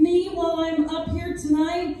me while I'm up here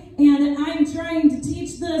tonight and I'm trying to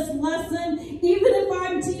teach this lesson, even if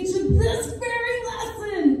I'm teaching this very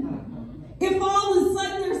lesson? If all of a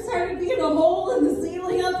sudden there started being a hole in the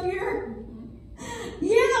ceiling up here?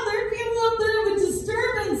 Yeah, there'd be a little bit of a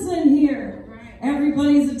disturbance in here.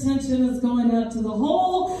 Everybody's attention is going up to the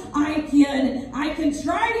hole. I can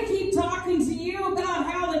try to keep talking to you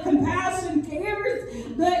about how the compassion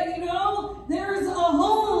cares, but you know, there's a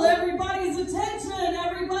hole. Everybody's attention,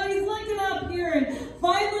 everybody's looking up here, and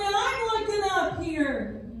finally I'm looking up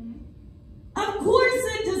here. Of course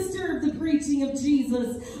it disturbed the preaching of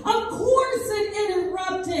Jesus. Of course it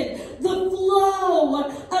interrupted the flow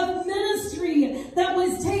of ministry that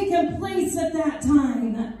was taking place at that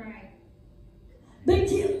time. But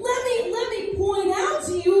let me point out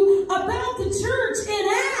to you about the church in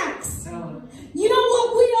Acts. You know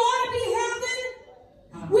what we ought to be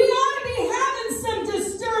having? We ought to be having some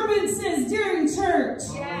disturbances during church.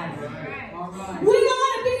 Yes, right.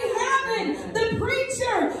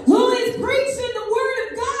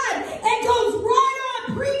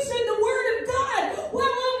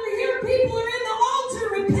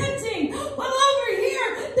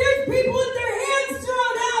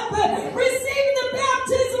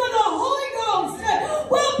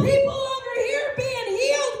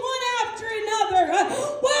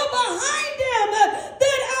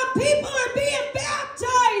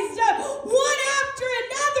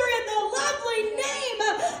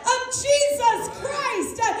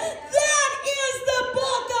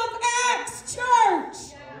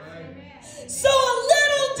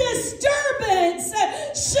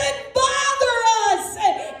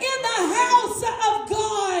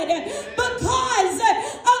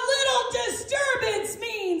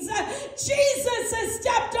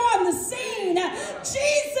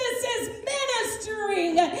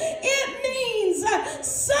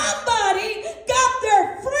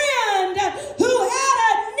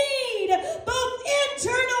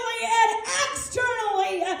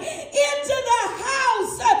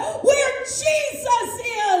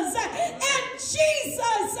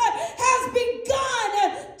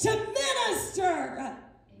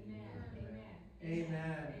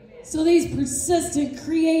 So these persistent,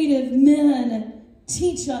 creative men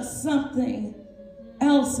teach us something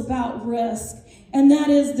else about risk. And that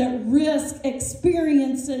is that risk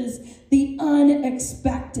experiences the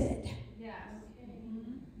unexpected.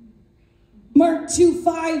 Mark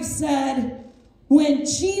 2:5 said, when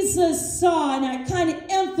Jesus saw, and I kind of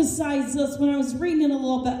emphasized this when I was reading it a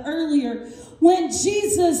little bit earlier, when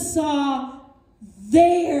Jesus saw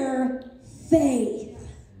their faith,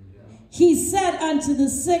 he said unto the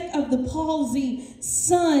sick of the palsy,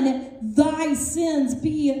 Son, thy sins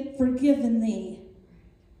be forgiven thee.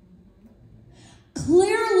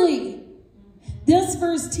 Clearly, this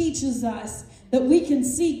verse teaches us that we can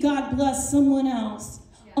see God bless someone else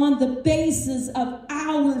on the basis of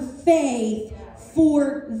our faith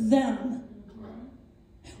for them.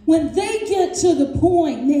 When they get to the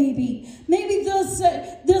point, maybe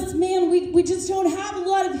this man, we just don't have a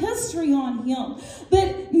lot of history on him.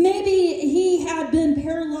 But maybe he had been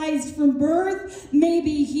paralyzed from birth.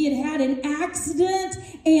 Maybe he had had an accident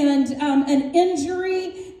and an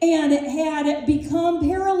injury and had become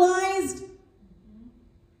paralyzed.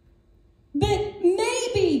 But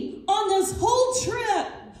maybe on this whole trip,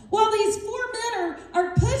 while these four men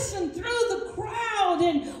are pushing through the crowd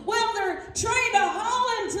and while they're trying to haul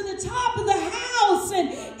him to the top of the house, and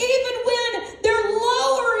even when they're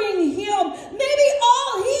lowering him, maybe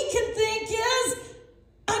all he can think is,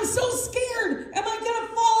 I'm so scared. Am I going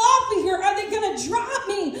to fall off of here? Are they going to drop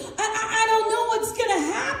me? I don't know what's going to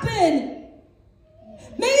happen.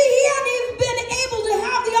 Maybe he hadn't even been able to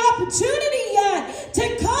have the opportunity yet to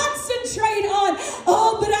concentrate on,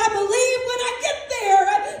 oh, but I believe when I get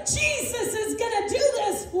there, Jesus is going to do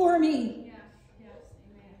this for me. Yes,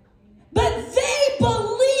 amen. But they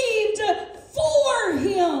believed for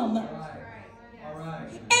him. All right.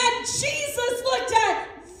 And Jesus looked at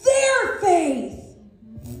their faith.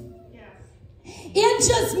 It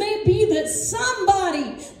just may be that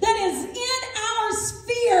somebody that is in our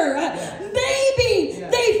sphere, maybe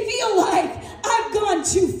they feel like I've gone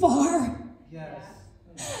too far. Yes.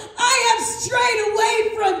 I have strayed away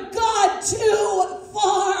from God too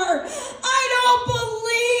far. I don't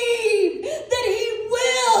believe that he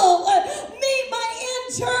will meet my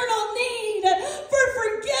internal need for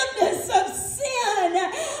forgiveness of sin.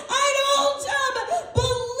 I don't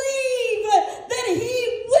believe that he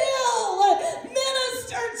will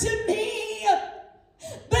minister to me.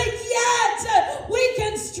 But yet we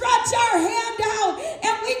can stretch our hand out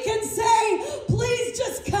and we can say, please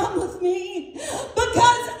just come with me,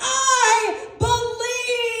 because I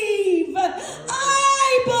believe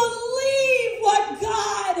what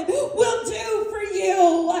God will do for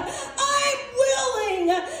you. I'm willing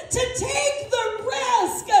to take the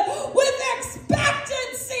risk with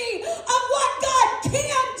expectancy of what God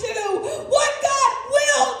can do, what God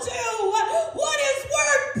will do, what his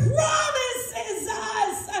word promises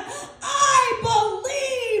us. I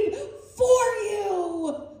believe for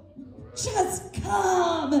you. Just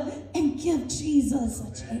come and give Jesus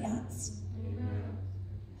a chance.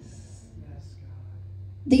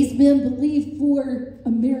 These men believed for a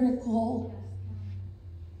miracle.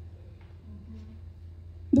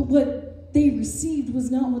 But what they received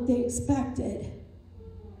was not what they expected.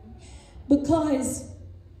 Because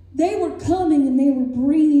they were coming and they were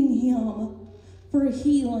bringing him for a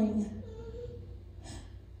healing.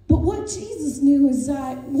 But what Jesus knew is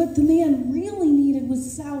that what the man really needed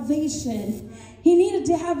was salvation. He needed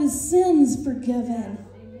to have his sins forgiven.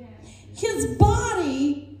 His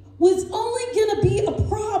body was only going to be a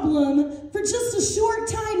problem for just a short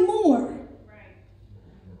time more.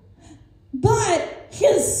 But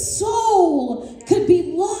his soul could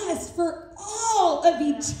be lost for all of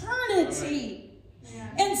eternity.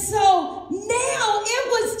 And so now it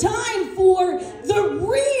was time for the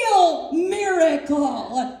real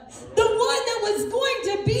miracle. The one that was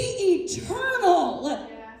going to be eternal.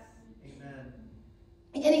 Amen.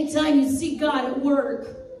 Anytime you see God at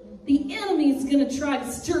work, the enemy is going to try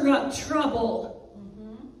to stir up trouble.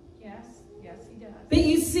 Yes, he does. But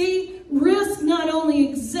you see, risk not only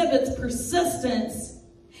exhibits persistence,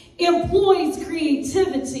 employs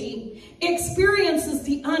creativity, experiences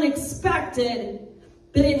the unexpected,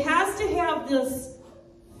 but it has to have this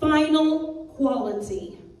final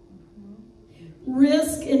quality.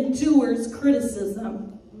 Risk endures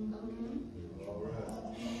criticism.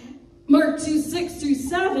 Mark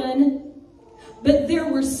 2:6-7. But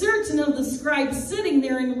there were certain of the scribes sitting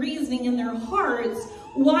there and reasoning in their hearts,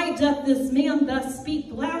 why doth this man thus speak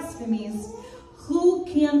blasphemies? Who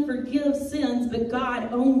can forgive sins but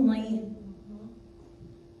God only?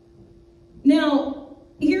 Now,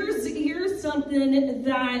 here's something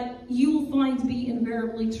that you will find to be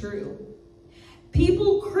invariably true.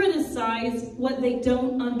 People criticize what they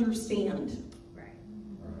don't understand.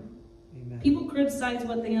 Amen. People criticize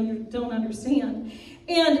what they don't understand.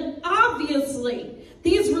 And obviously,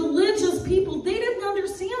 these religious people, they didn't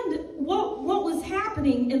understand what was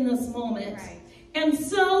happening in this moment. Right. And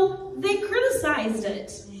so they criticized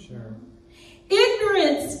it. Sure.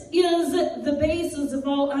 Ignorance is the basis of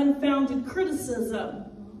all unfounded criticism.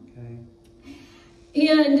 Okay.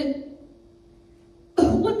 And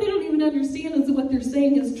what they don't even understand is what they're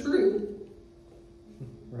saying is true.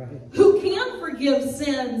 Right. Who can forgive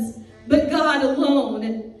sins but God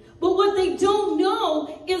alone? But what they don't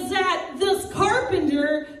know is that this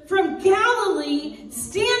carpenter from Galilee,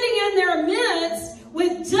 standing in their midst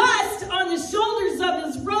with dust on the shoulders of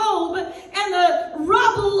his robe and the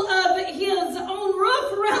rubble of his own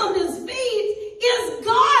roof around his feet, is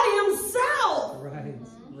God himself. Right.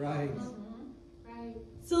 Right.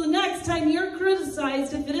 So the next time you're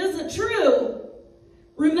criticized, if it isn't true,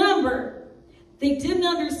 remember, they didn't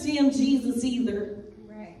understand Jesus either.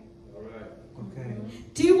 Right. Okay.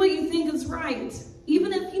 Do what you think is right,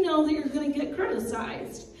 even if you know that you're going to get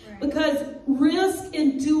criticized. Right. Because risk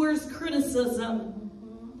endures criticism,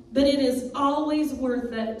 but it is always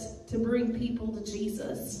worth it to bring people to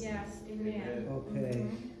Jesus. Yes. Amen. Okay.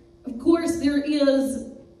 Of course, there is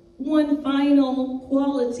one final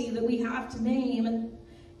quality that we have to name,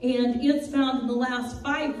 and it's found in the last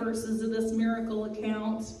 5 verses of this miracle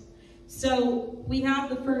account. So we have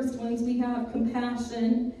the first ones. We have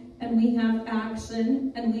compassion, and we have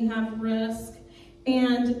action, and we have risk.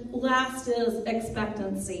 And last is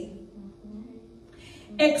expectancy.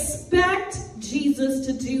 Expect Jesus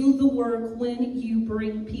to do the work when you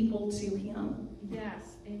bring people to him. Yes.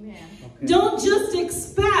 Amen. Okay. Don't just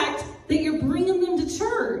expect that you're bringing them to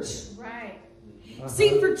church. Right.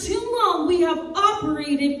 See, for too long we have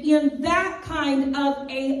operated in that kind of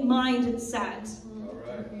a mindset. All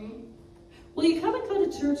right. Will you come and go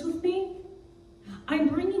to church with me? I'm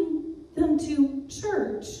bringing them to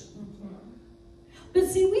church. But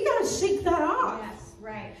see, we got to shake that off. Yes.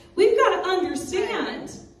 Right. We've got to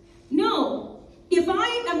understand. No, if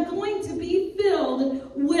I am going to be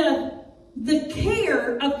filled with the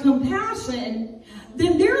care of compassion,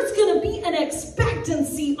 then there's going to be an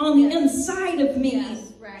expectancy on the inside of me.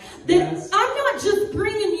 Yes. Right. That Yes. I'm not just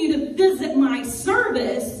bringing you to visit my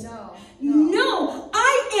service. No,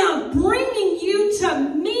 I am bringing you to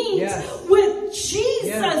meet Yes. with Jesus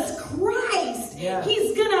Yes. Christ. Yes.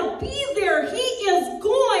 He's going to be there. He is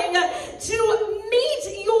going to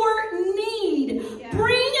meet your need. Yeah.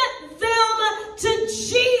 Bring them to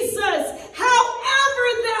Jesus, however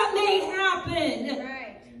that may happen.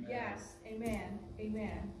 Right. Yes. Amen.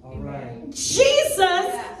 Amen. All Amen. right. Jesus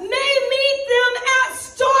may meet them at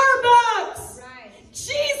Starbucks. Right.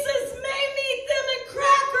 Jesus may meet them at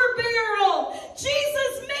Cracker Barrel.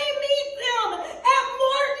 Jesus may meet them at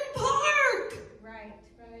Morton Park. Right.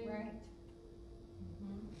 Right.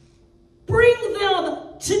 Bring them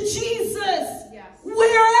to Jesus Yes.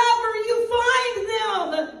 wherever you find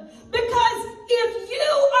them. Because if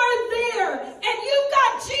you are there and you've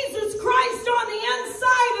got Jesus Christ on the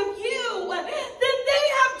inside of you, then they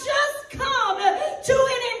have just come to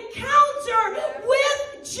an encounter with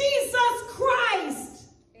Jesus Christ.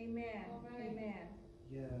 Amen. Amen.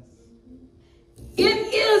 Yes. It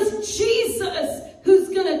is Jesus who's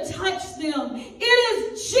going to touch them. It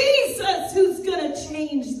is Jesus who's going to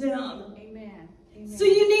change them. Amen. Amen. So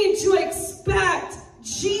you need to expect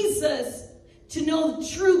Jesus to know the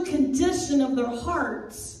true condition of their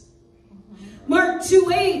hearts. Mark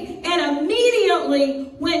 2:8, and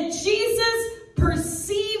immediately when Jesus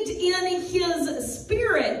perceived in his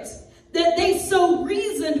spirit that they so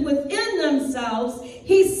reasoned within themselves,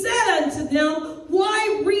 he said unto them,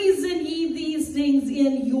 why reason ye these things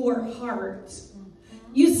in your heart?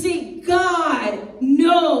 You see, God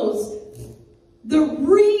knows the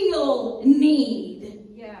real need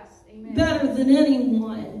Yes. Amen. better than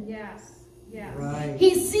anyone. Yes. Yes. Right.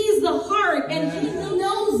 He sees the heart and he Yes.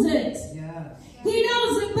 knows it. Yes. He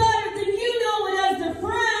knows it better than you know it as a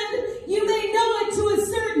friend. You may know it to a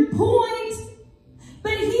certain point,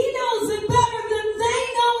 but he knows it better than they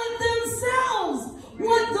know it themselves.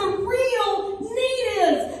 What the real need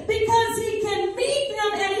is, because he can meet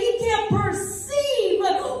them and he can perceive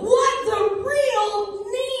what the real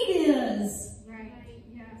need is. Right.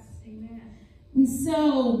 Yes. Amen. And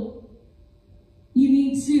so you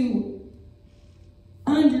need to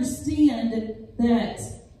understand that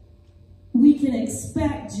we can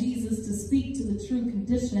expect Jesus to speak to the true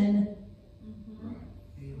condition.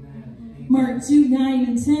 Amen. Mark 2:9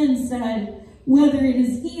 and 10 said, whether it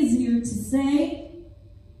is easier to say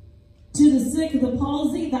to to the sick of the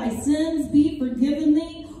palsy, thy sins be forgiven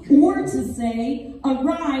thee, or to say,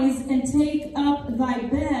 arise and take up thy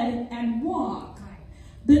bed and walk.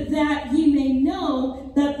 But that ye may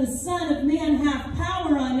know that the Son of Man hath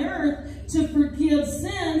power on earth to forgive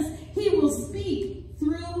sins, he will speak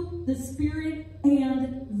through the Spirit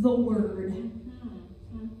and the Word.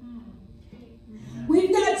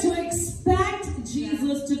 We've got to expect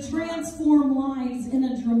Jesus to transform lives in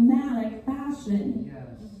a dramatic fashion.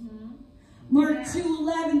 Mark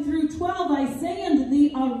 2:11 through 12, I say unto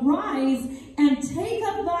thee, arise and take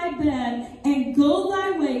up thy bed and go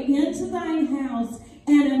thy way into thine house.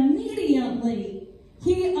 And immediately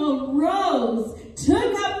he arose,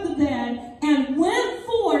 took up the bed, and went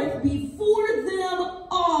forth before them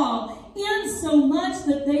all, insomuch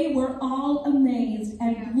that they were all amazed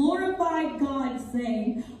and glorified God,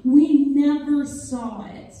 saying, we never saw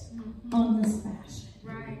it on this fashion.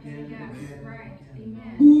 Right. Yes. Right.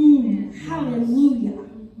 Amen. Hallelujah.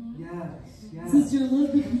 Yes. Sister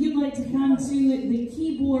Elizabeth, if you'd like to come to the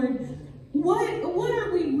keyboard, what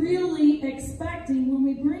are we really expecting when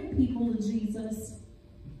we bring people to Jesus?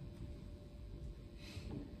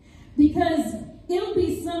 Because it'll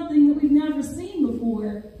be something that we've never seen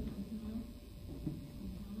before.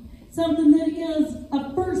 Something that is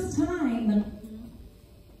a first time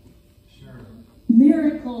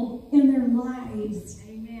miracle in their lives.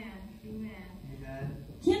 Amen.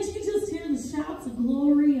 Can't you just hear the shouts of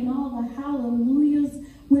glory and all the hallelujahs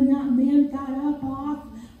when that man got up off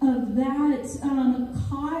of that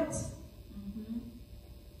cot?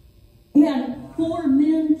 And 4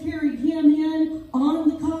 men carried him in on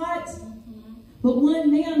the cot. But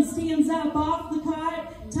one man stands up off the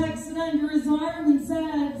cot, tucks it under his arm, and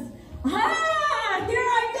says, here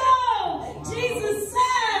I go! Jesus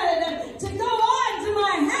said to go on to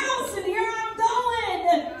my house, and here I'm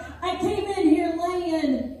going. I came in here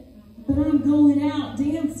laying, but I'm going out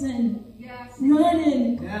dancing,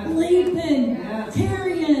 running, leaping,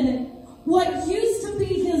 carrying what used to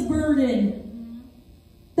be his burden.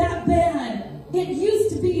 That bed, it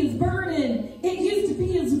used to be his burden. It used to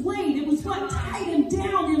be his weight. It was what tied him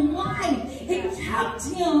down in life. It kept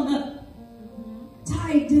him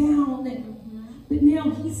tied down. But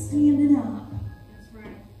now he's standing up.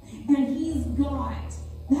 And he's got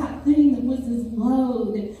that thing that was his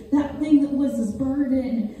load, that thing that was his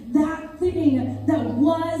burden, that thing that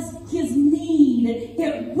was his need.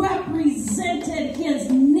 It represented his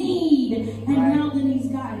need. And now then he's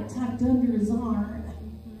got it tucked under his arm.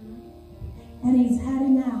 And he's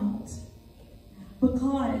heading out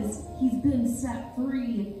because he's been set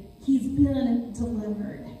free. He's been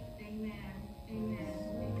delivered. Amen.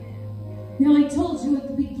 Now I told you at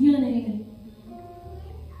the beginning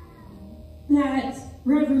that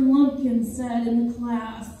Reverend Lumpkin said in the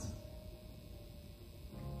class,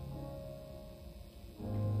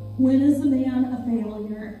 when is a man a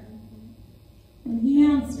failure? And he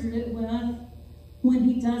answered it with, when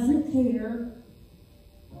he doesn't care,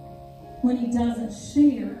 when he doesn't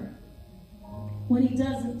share, when he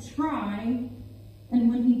doesn't try, and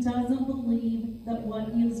when he doesn't believe that what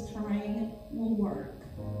he is trying will work.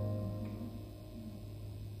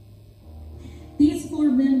 These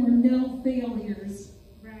 4 men were no failures,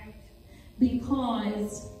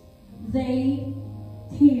 because they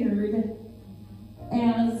cared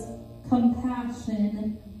as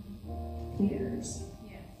compassion cares.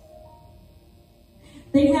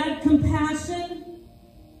 They had compassion.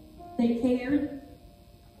 They cared.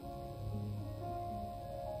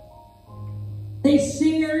 They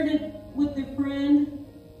shared with their friend.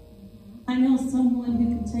 I know someone who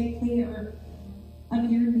can take care of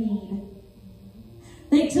your need.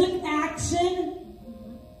 They took action.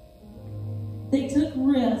 They took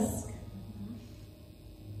risk.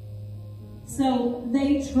 So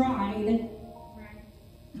they tried.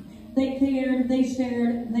 They cared, they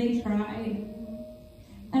shared, they tried.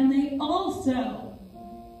 And they also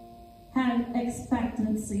had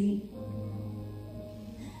expectancy.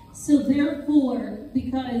 So therefore,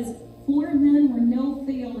 because 4 men were no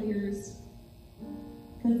failures,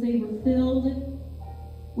 because they were filled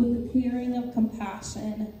with the caring of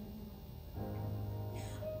compassion,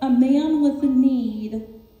 a man with a need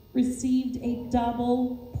received a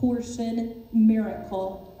double portion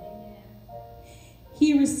miracle.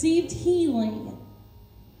 He received healing,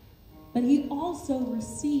 but he also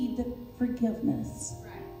received forgiveness.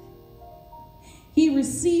 He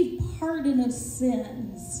received pardon of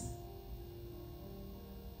sins.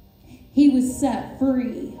 He was set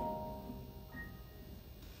free.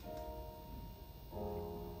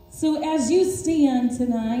 So as you stand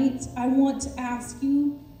tonight, I want to ask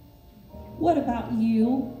you, what about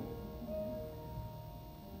you?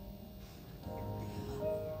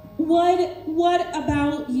 What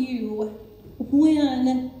about you?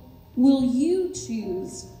 When will you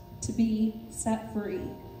choose to be set free?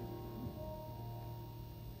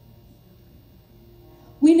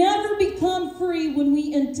 We never become free when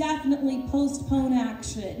we indefinitely postpone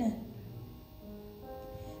action.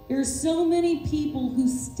 There are so many people who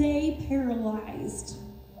stay paralyzed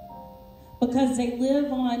because they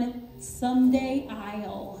live on someday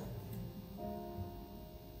I'll.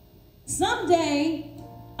 Someday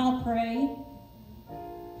I'll pray.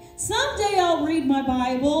 Someday I'll read my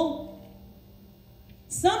Bible.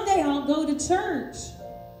 Someday I'll go to church.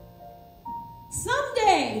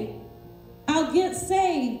 Someday I'll get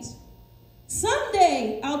saved.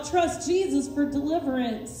 Someday I'll trust Jesus for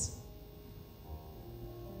deliverance.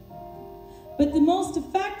 But the most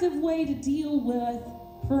effective way to deal with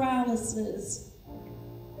paralysis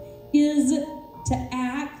is to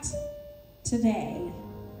act today.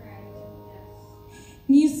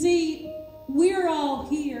 You see, we're all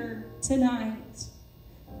here tonight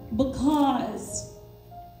because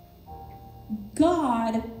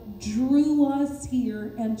God drew us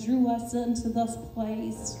here and drew us into this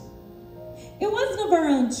place. It wasn't of our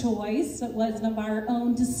own choice. It wasn't of our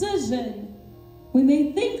own decision. We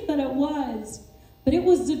may think that it was, but it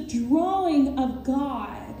was the drawing of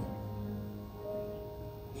God.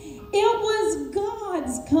 It was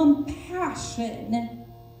God's compassion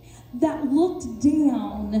that looked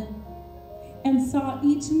down and saw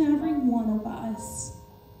each and every one of us.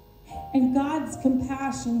 And God's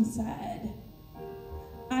compassion said,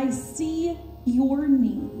 I see your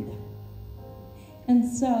need.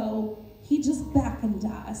 And so he just beckoned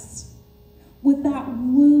us with that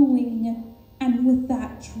wooing and with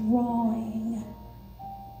that drawing.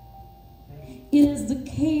 It is the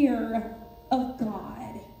care of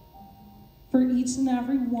God for each and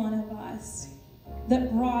every one of us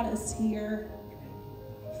that brought us here.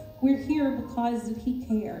 We're here because that he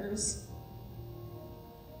cares.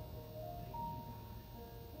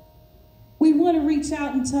 We want to reach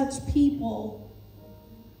out and touch people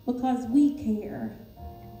because we care.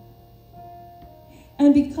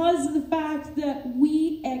 And because of the fact that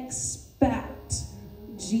we expect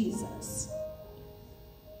Jesus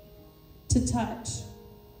to touch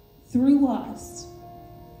through us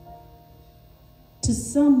to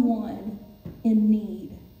someone in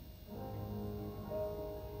need.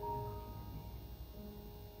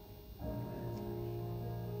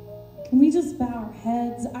 Can we just bow our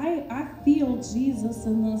heads? I feel Jesus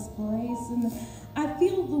in this place, and I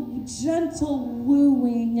feel the gentle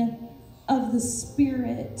wooing of the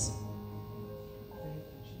Spirit.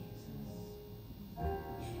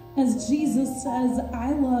 As Jesus says,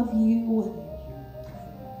 I love you.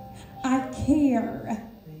 I care.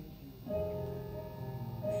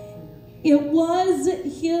 It was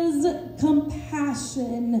his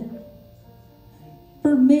compassion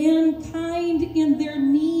for mankind in their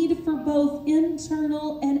need for both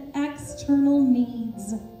internal and external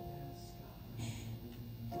needs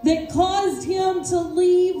that caused him to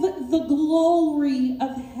leave the glory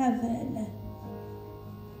of heaven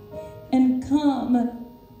and come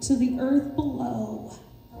to the earth below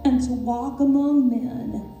and to walk among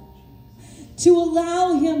men, to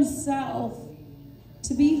allow himself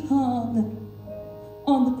to be hung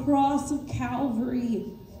on the cross of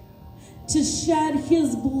Calvary, to shed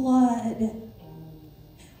his blood,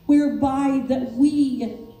 whereby that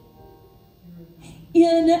we,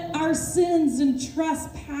 in our sins and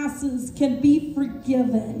trespasses, can be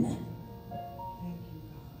forgiven.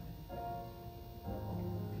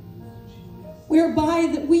 Whereby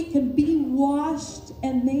that we can be washed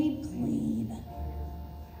and made clean.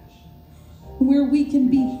 Where we can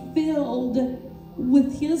be filled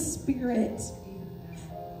with his Spirit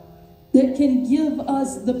that can give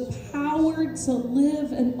us the power to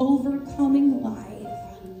live an overcoming life.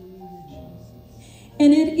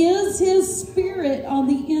 And it is his Spirit on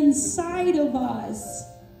the inside of us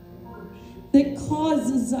that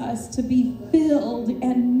causes us to be filled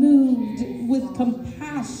and moved with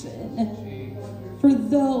compassion for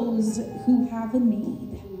those who have a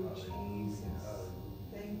need.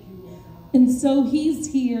 And so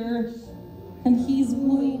he's here, and he's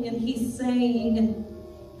wooing, and he's saying,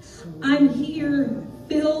 I'm here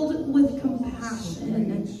filled with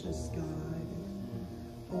compassion.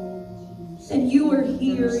 And you are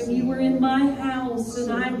here, and you are in my house,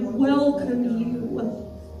 and I welcome you.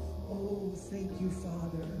 Oh, thank you,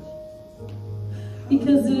 Father.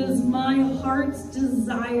 Because it is my heart's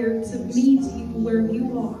desire to meet you where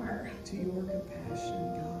you are. To your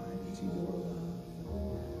compassion, God, to your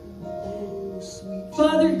love. Oh, sweet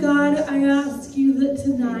Father God, I ask you that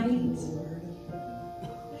tonight,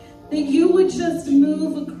 that you would just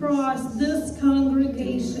move across this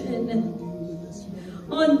congregation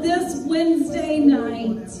on this Wednesday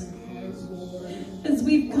night, as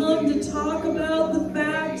we've come to talk about the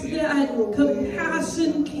fact that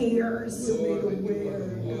compassion cares.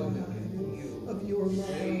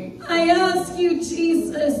 I ask you,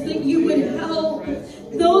 Jesus, that you would help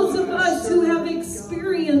those of us who have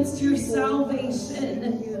experienced your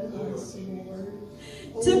salvation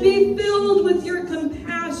to be filled with your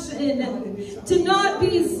compassion, to not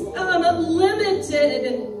be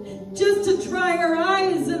limited just to dry our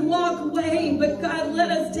eyes and walk away, but God,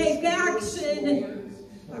 let us take action.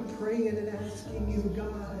 I'm praying and asking you,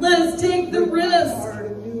 God. Let us take the risk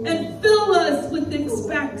and fill us with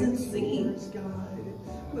expectancy.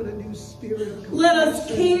 Let a new spirit. Let us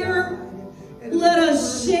care. Let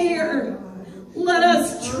us share. Let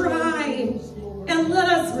us try. And let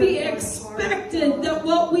us be expectant that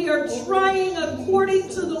what we are trying according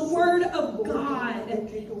to the Word of God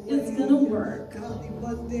is going to work.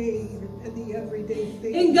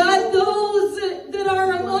 And God, those that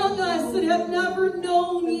are among us that have never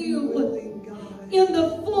known you in the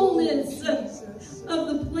fullness of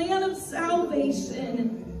the plan of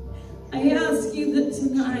salvation, I ask you that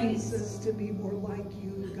tonight,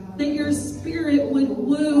 that your Spirit would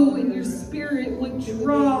woo, and your Spirit would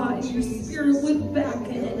draw, and your Spirit would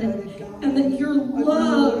beckon, and that your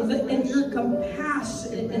love and your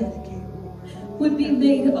compassion would be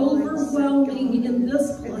made overwhelming in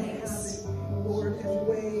this place.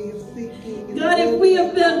 God, if we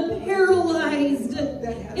have been paralyzed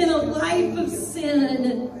in a life of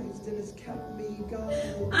sin,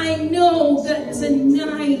 I know that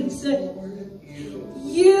tonight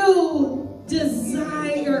you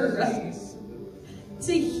desire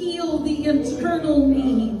to heal the internal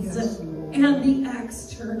needs and the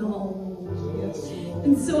external.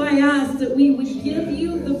 And so I ask that we would give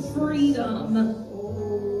you the freedom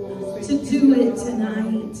to do it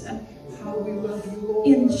tonight.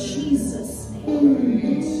 In Jesus' name.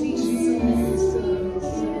 In Jesus'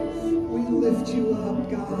 name. We lift you up,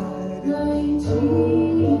 God.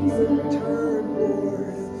 Oh, return,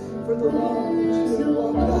 Lord, for the love that you have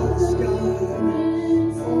loved us, God.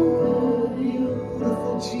 Oh,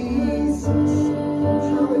 beautiful Jesus.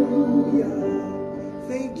 Hallelujah.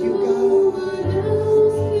 Thank you, God.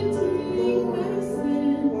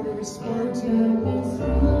 Lord, what a response to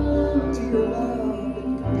your love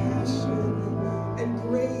and compassion and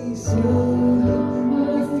grace, God.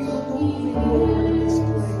 We feel holy, Lord, in this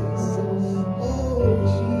place. Oh,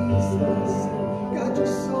 Jesus. God, you're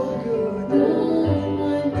so good.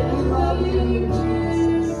 And we love you,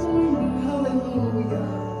 Jesus. Hallelujah.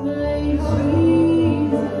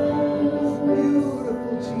 Hallelujah.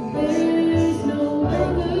 Beautiful Jesus.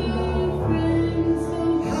 Hallelujah.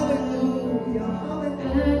 Hallelujah.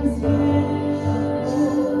 Oh,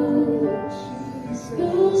 Jesus.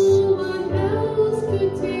 No one else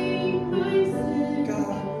could take my sin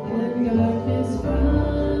and darkness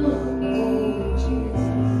from me. Oh,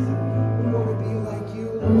 Jesus. We want to be like you,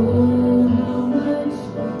 Oh, Lord. how much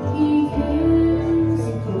He cares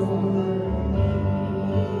for me.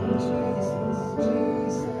 Jesus,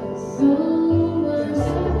 Jesus. No one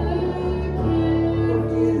ever cared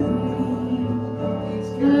for me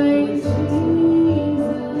like Jesus.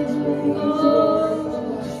 Oh,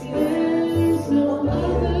 there's no other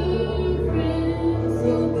friend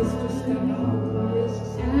so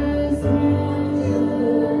as Him.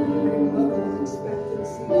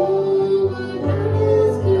 No one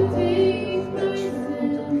else could take my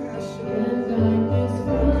sin and darkness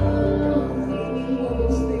from me.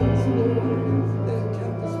 Oh,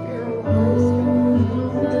 how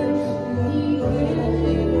much He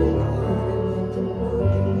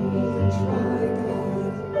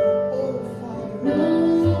No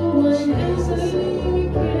one ever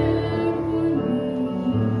cared for me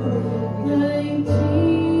like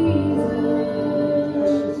Jesus.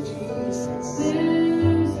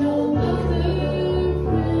 There's no other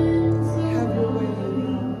friend so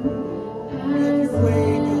as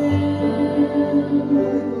Him.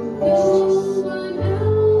 No one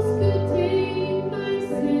else could take my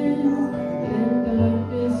sin and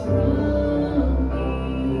darkness from me.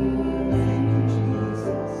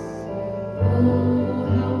 Oh,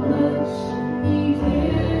 how much He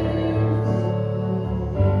cares.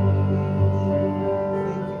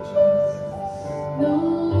 No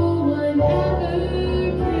one ever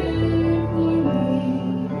cared for me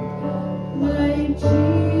like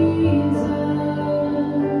Jesus.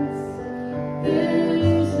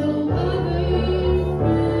 There's no other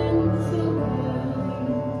friend so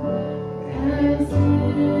kind as Him.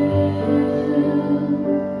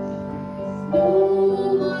 No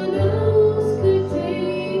one else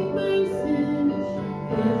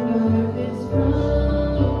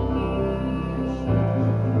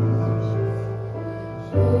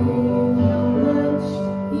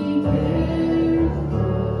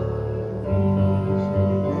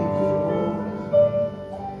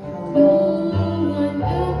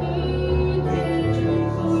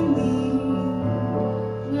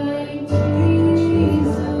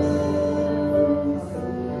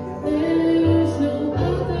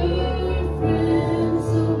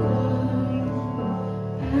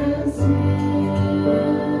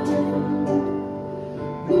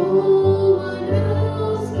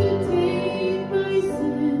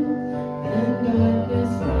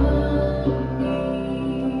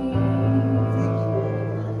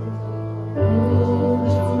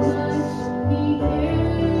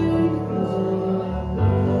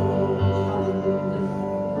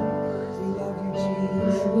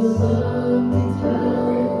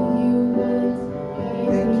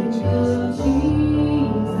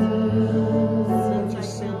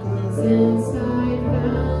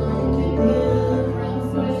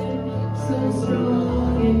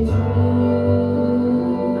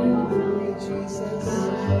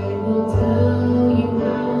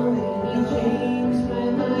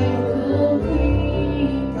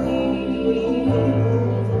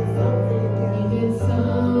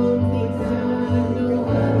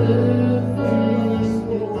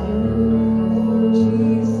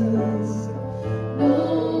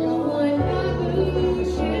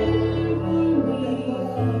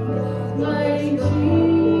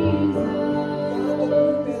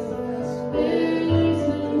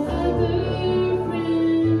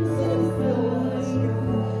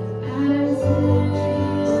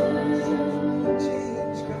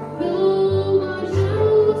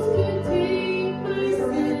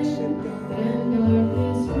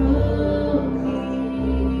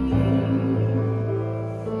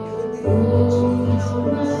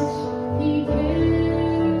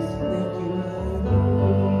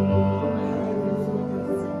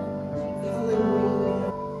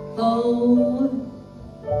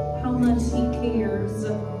He cares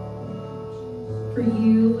for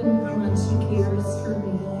you and how much He cares for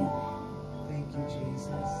me. Thank you,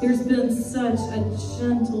 Jesus. There's been such a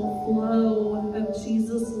gentle flow of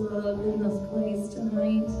Jesus' love in this place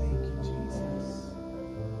tonight. Thank you, Jesus.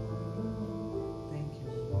 Thank you,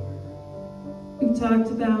 Lord. We've talked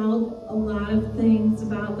about a lot of things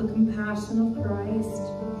about the compassion of Christ.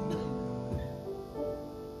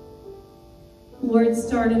 The Lord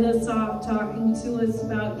started us off talking to us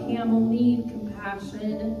about camel need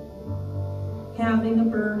compassion, having a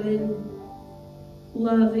burden,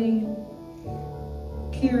 loving,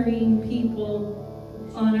 carrying people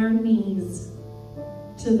on our knees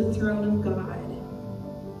to the throne of God.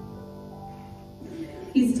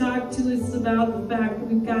 He's talked to us about the fact that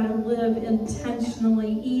we've got to live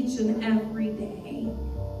intentionally each and every day.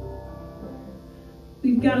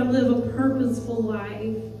 We've got to live a purposeful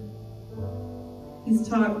life. He's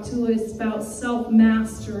talked to us about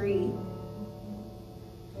self-mastery.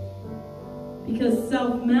 Because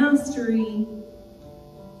self-mastery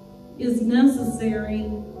is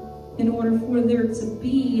necessary in order for there to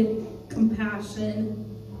be compassion,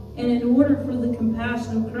 and in order for the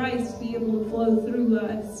compassion of Christ to be able to flow through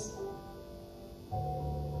us.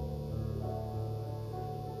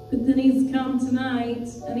 But then He's come tonight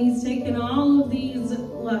and He's taken all of these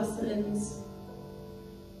lessons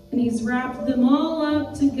and He's wrapped them all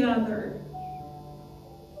up together.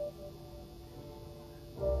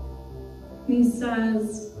 And He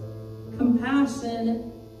says,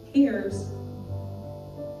 compassion cares.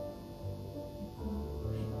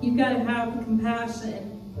 You've got to have compassion.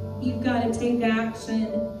 You've got to take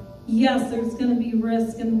action. Yes, there's going to be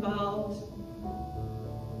risk involved.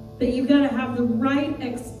 But you've got to have the right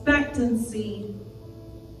expectancy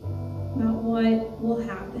about what will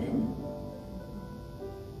happen.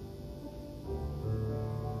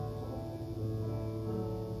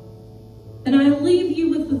 And I leave you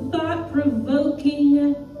with the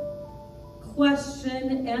thought-provoking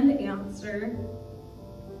question and answer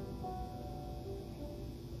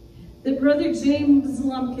that Brother James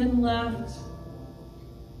Lumpkin left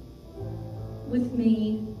with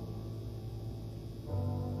me,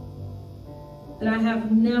 that I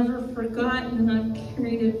have never forgotten, and I've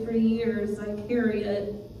carried it for years. I carry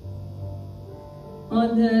it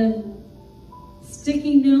on the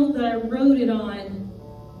sticky note that I wrote it on,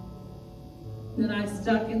 that I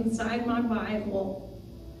stuck inside my Bible.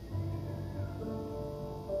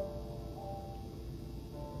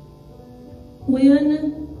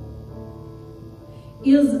 When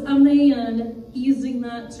is a man using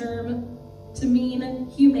that term to mean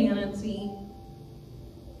humanity?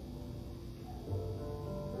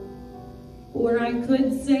 Or I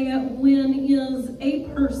could say it, when is a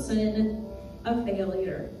person a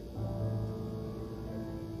failure?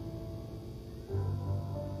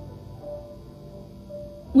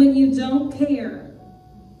 When you don't care,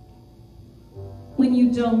 when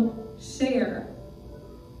you don't share,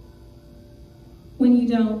 when you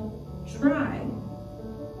don't try,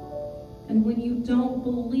 and when you don't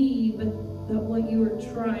believe that what you are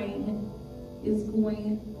trying is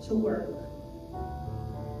going to work.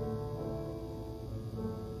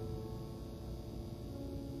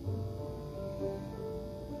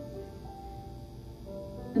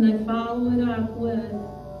 And I follow it up with,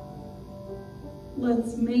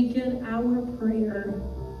 let's make it our prayer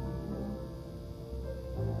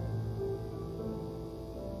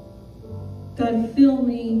God, fill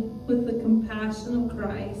me with the compassion of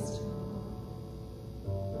Christ,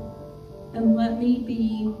 and let me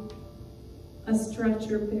be a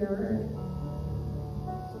stretcher bearer.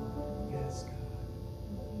 Yes, God.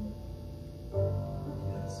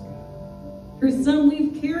 Yes, God. For some,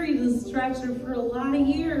 we've carried the stretcher for a lot of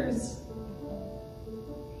years,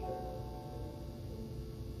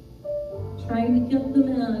 trying to get them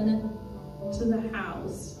in to the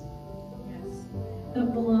house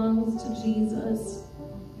that belongs to Jesus.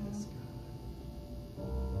 Yes,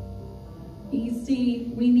 God. You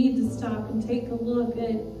see, we need to stop and take a look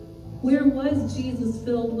at, where was Jesus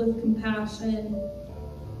filled with compassion?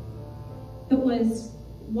 It was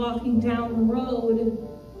walking down the road.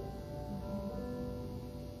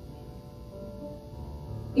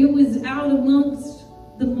 It was out amongst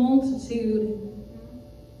the multitude.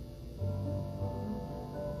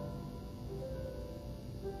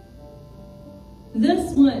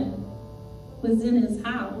 This one was in his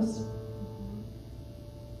house.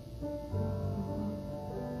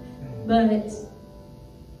 But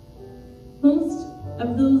most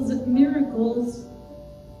of those miracles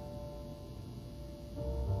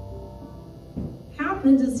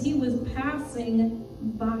happened as he was passing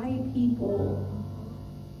by people.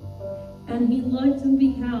 And he looked and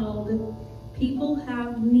beheld People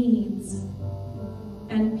have needs,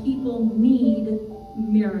 and people need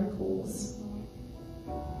miracles.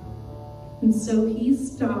 And so he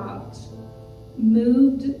stopped,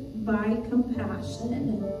 moved by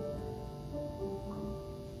compassion,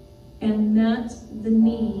 and met the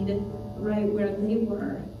need right where they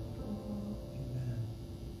were.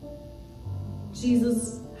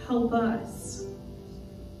 Jesus, help us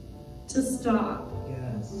to stop.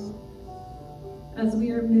 Yes. As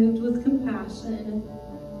we are moved with compassion,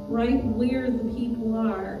 right where the people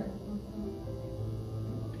are,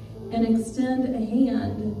 and extend a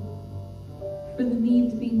hand for the need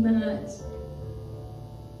to be met.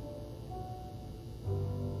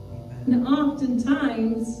 Amen. And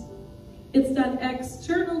oftentimes, it's that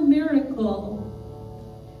external miracle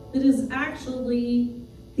that is actually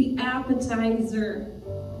the appetizer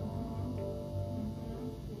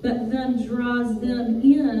that then draws them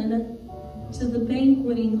in to the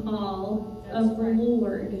banqueting hall of the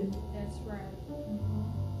Lord. That's right.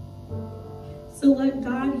 So let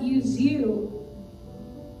God use you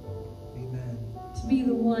Amen. to be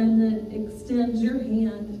the one that extends your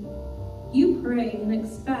hand. You pray and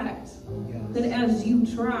expect that Yes. as you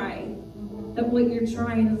try, that what you're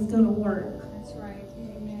trying is going to work. That's right.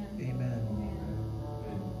 Amen. Amen.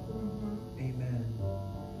 Amen.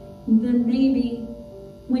 And then maybe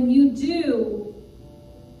when you do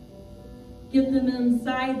get them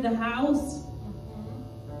inside the house,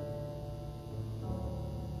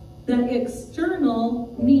 that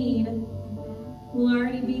external need will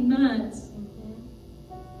already be met.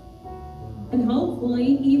 And hopefully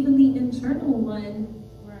even the internal one,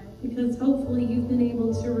 Right. because hopefully you've been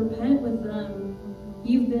able to repent with them.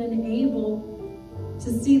 You've been able to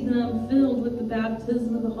see them filled with the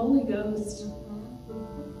baptism of the Holy Ghost.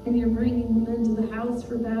 And you're bringing them into the house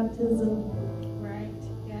for baptism. Right.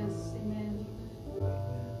 Yes. Amen.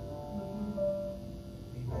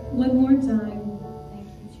 One more time, Thank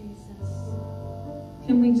you, Jesus.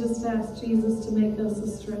 can we just ask Jesus to make us a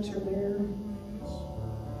stretcher bearer?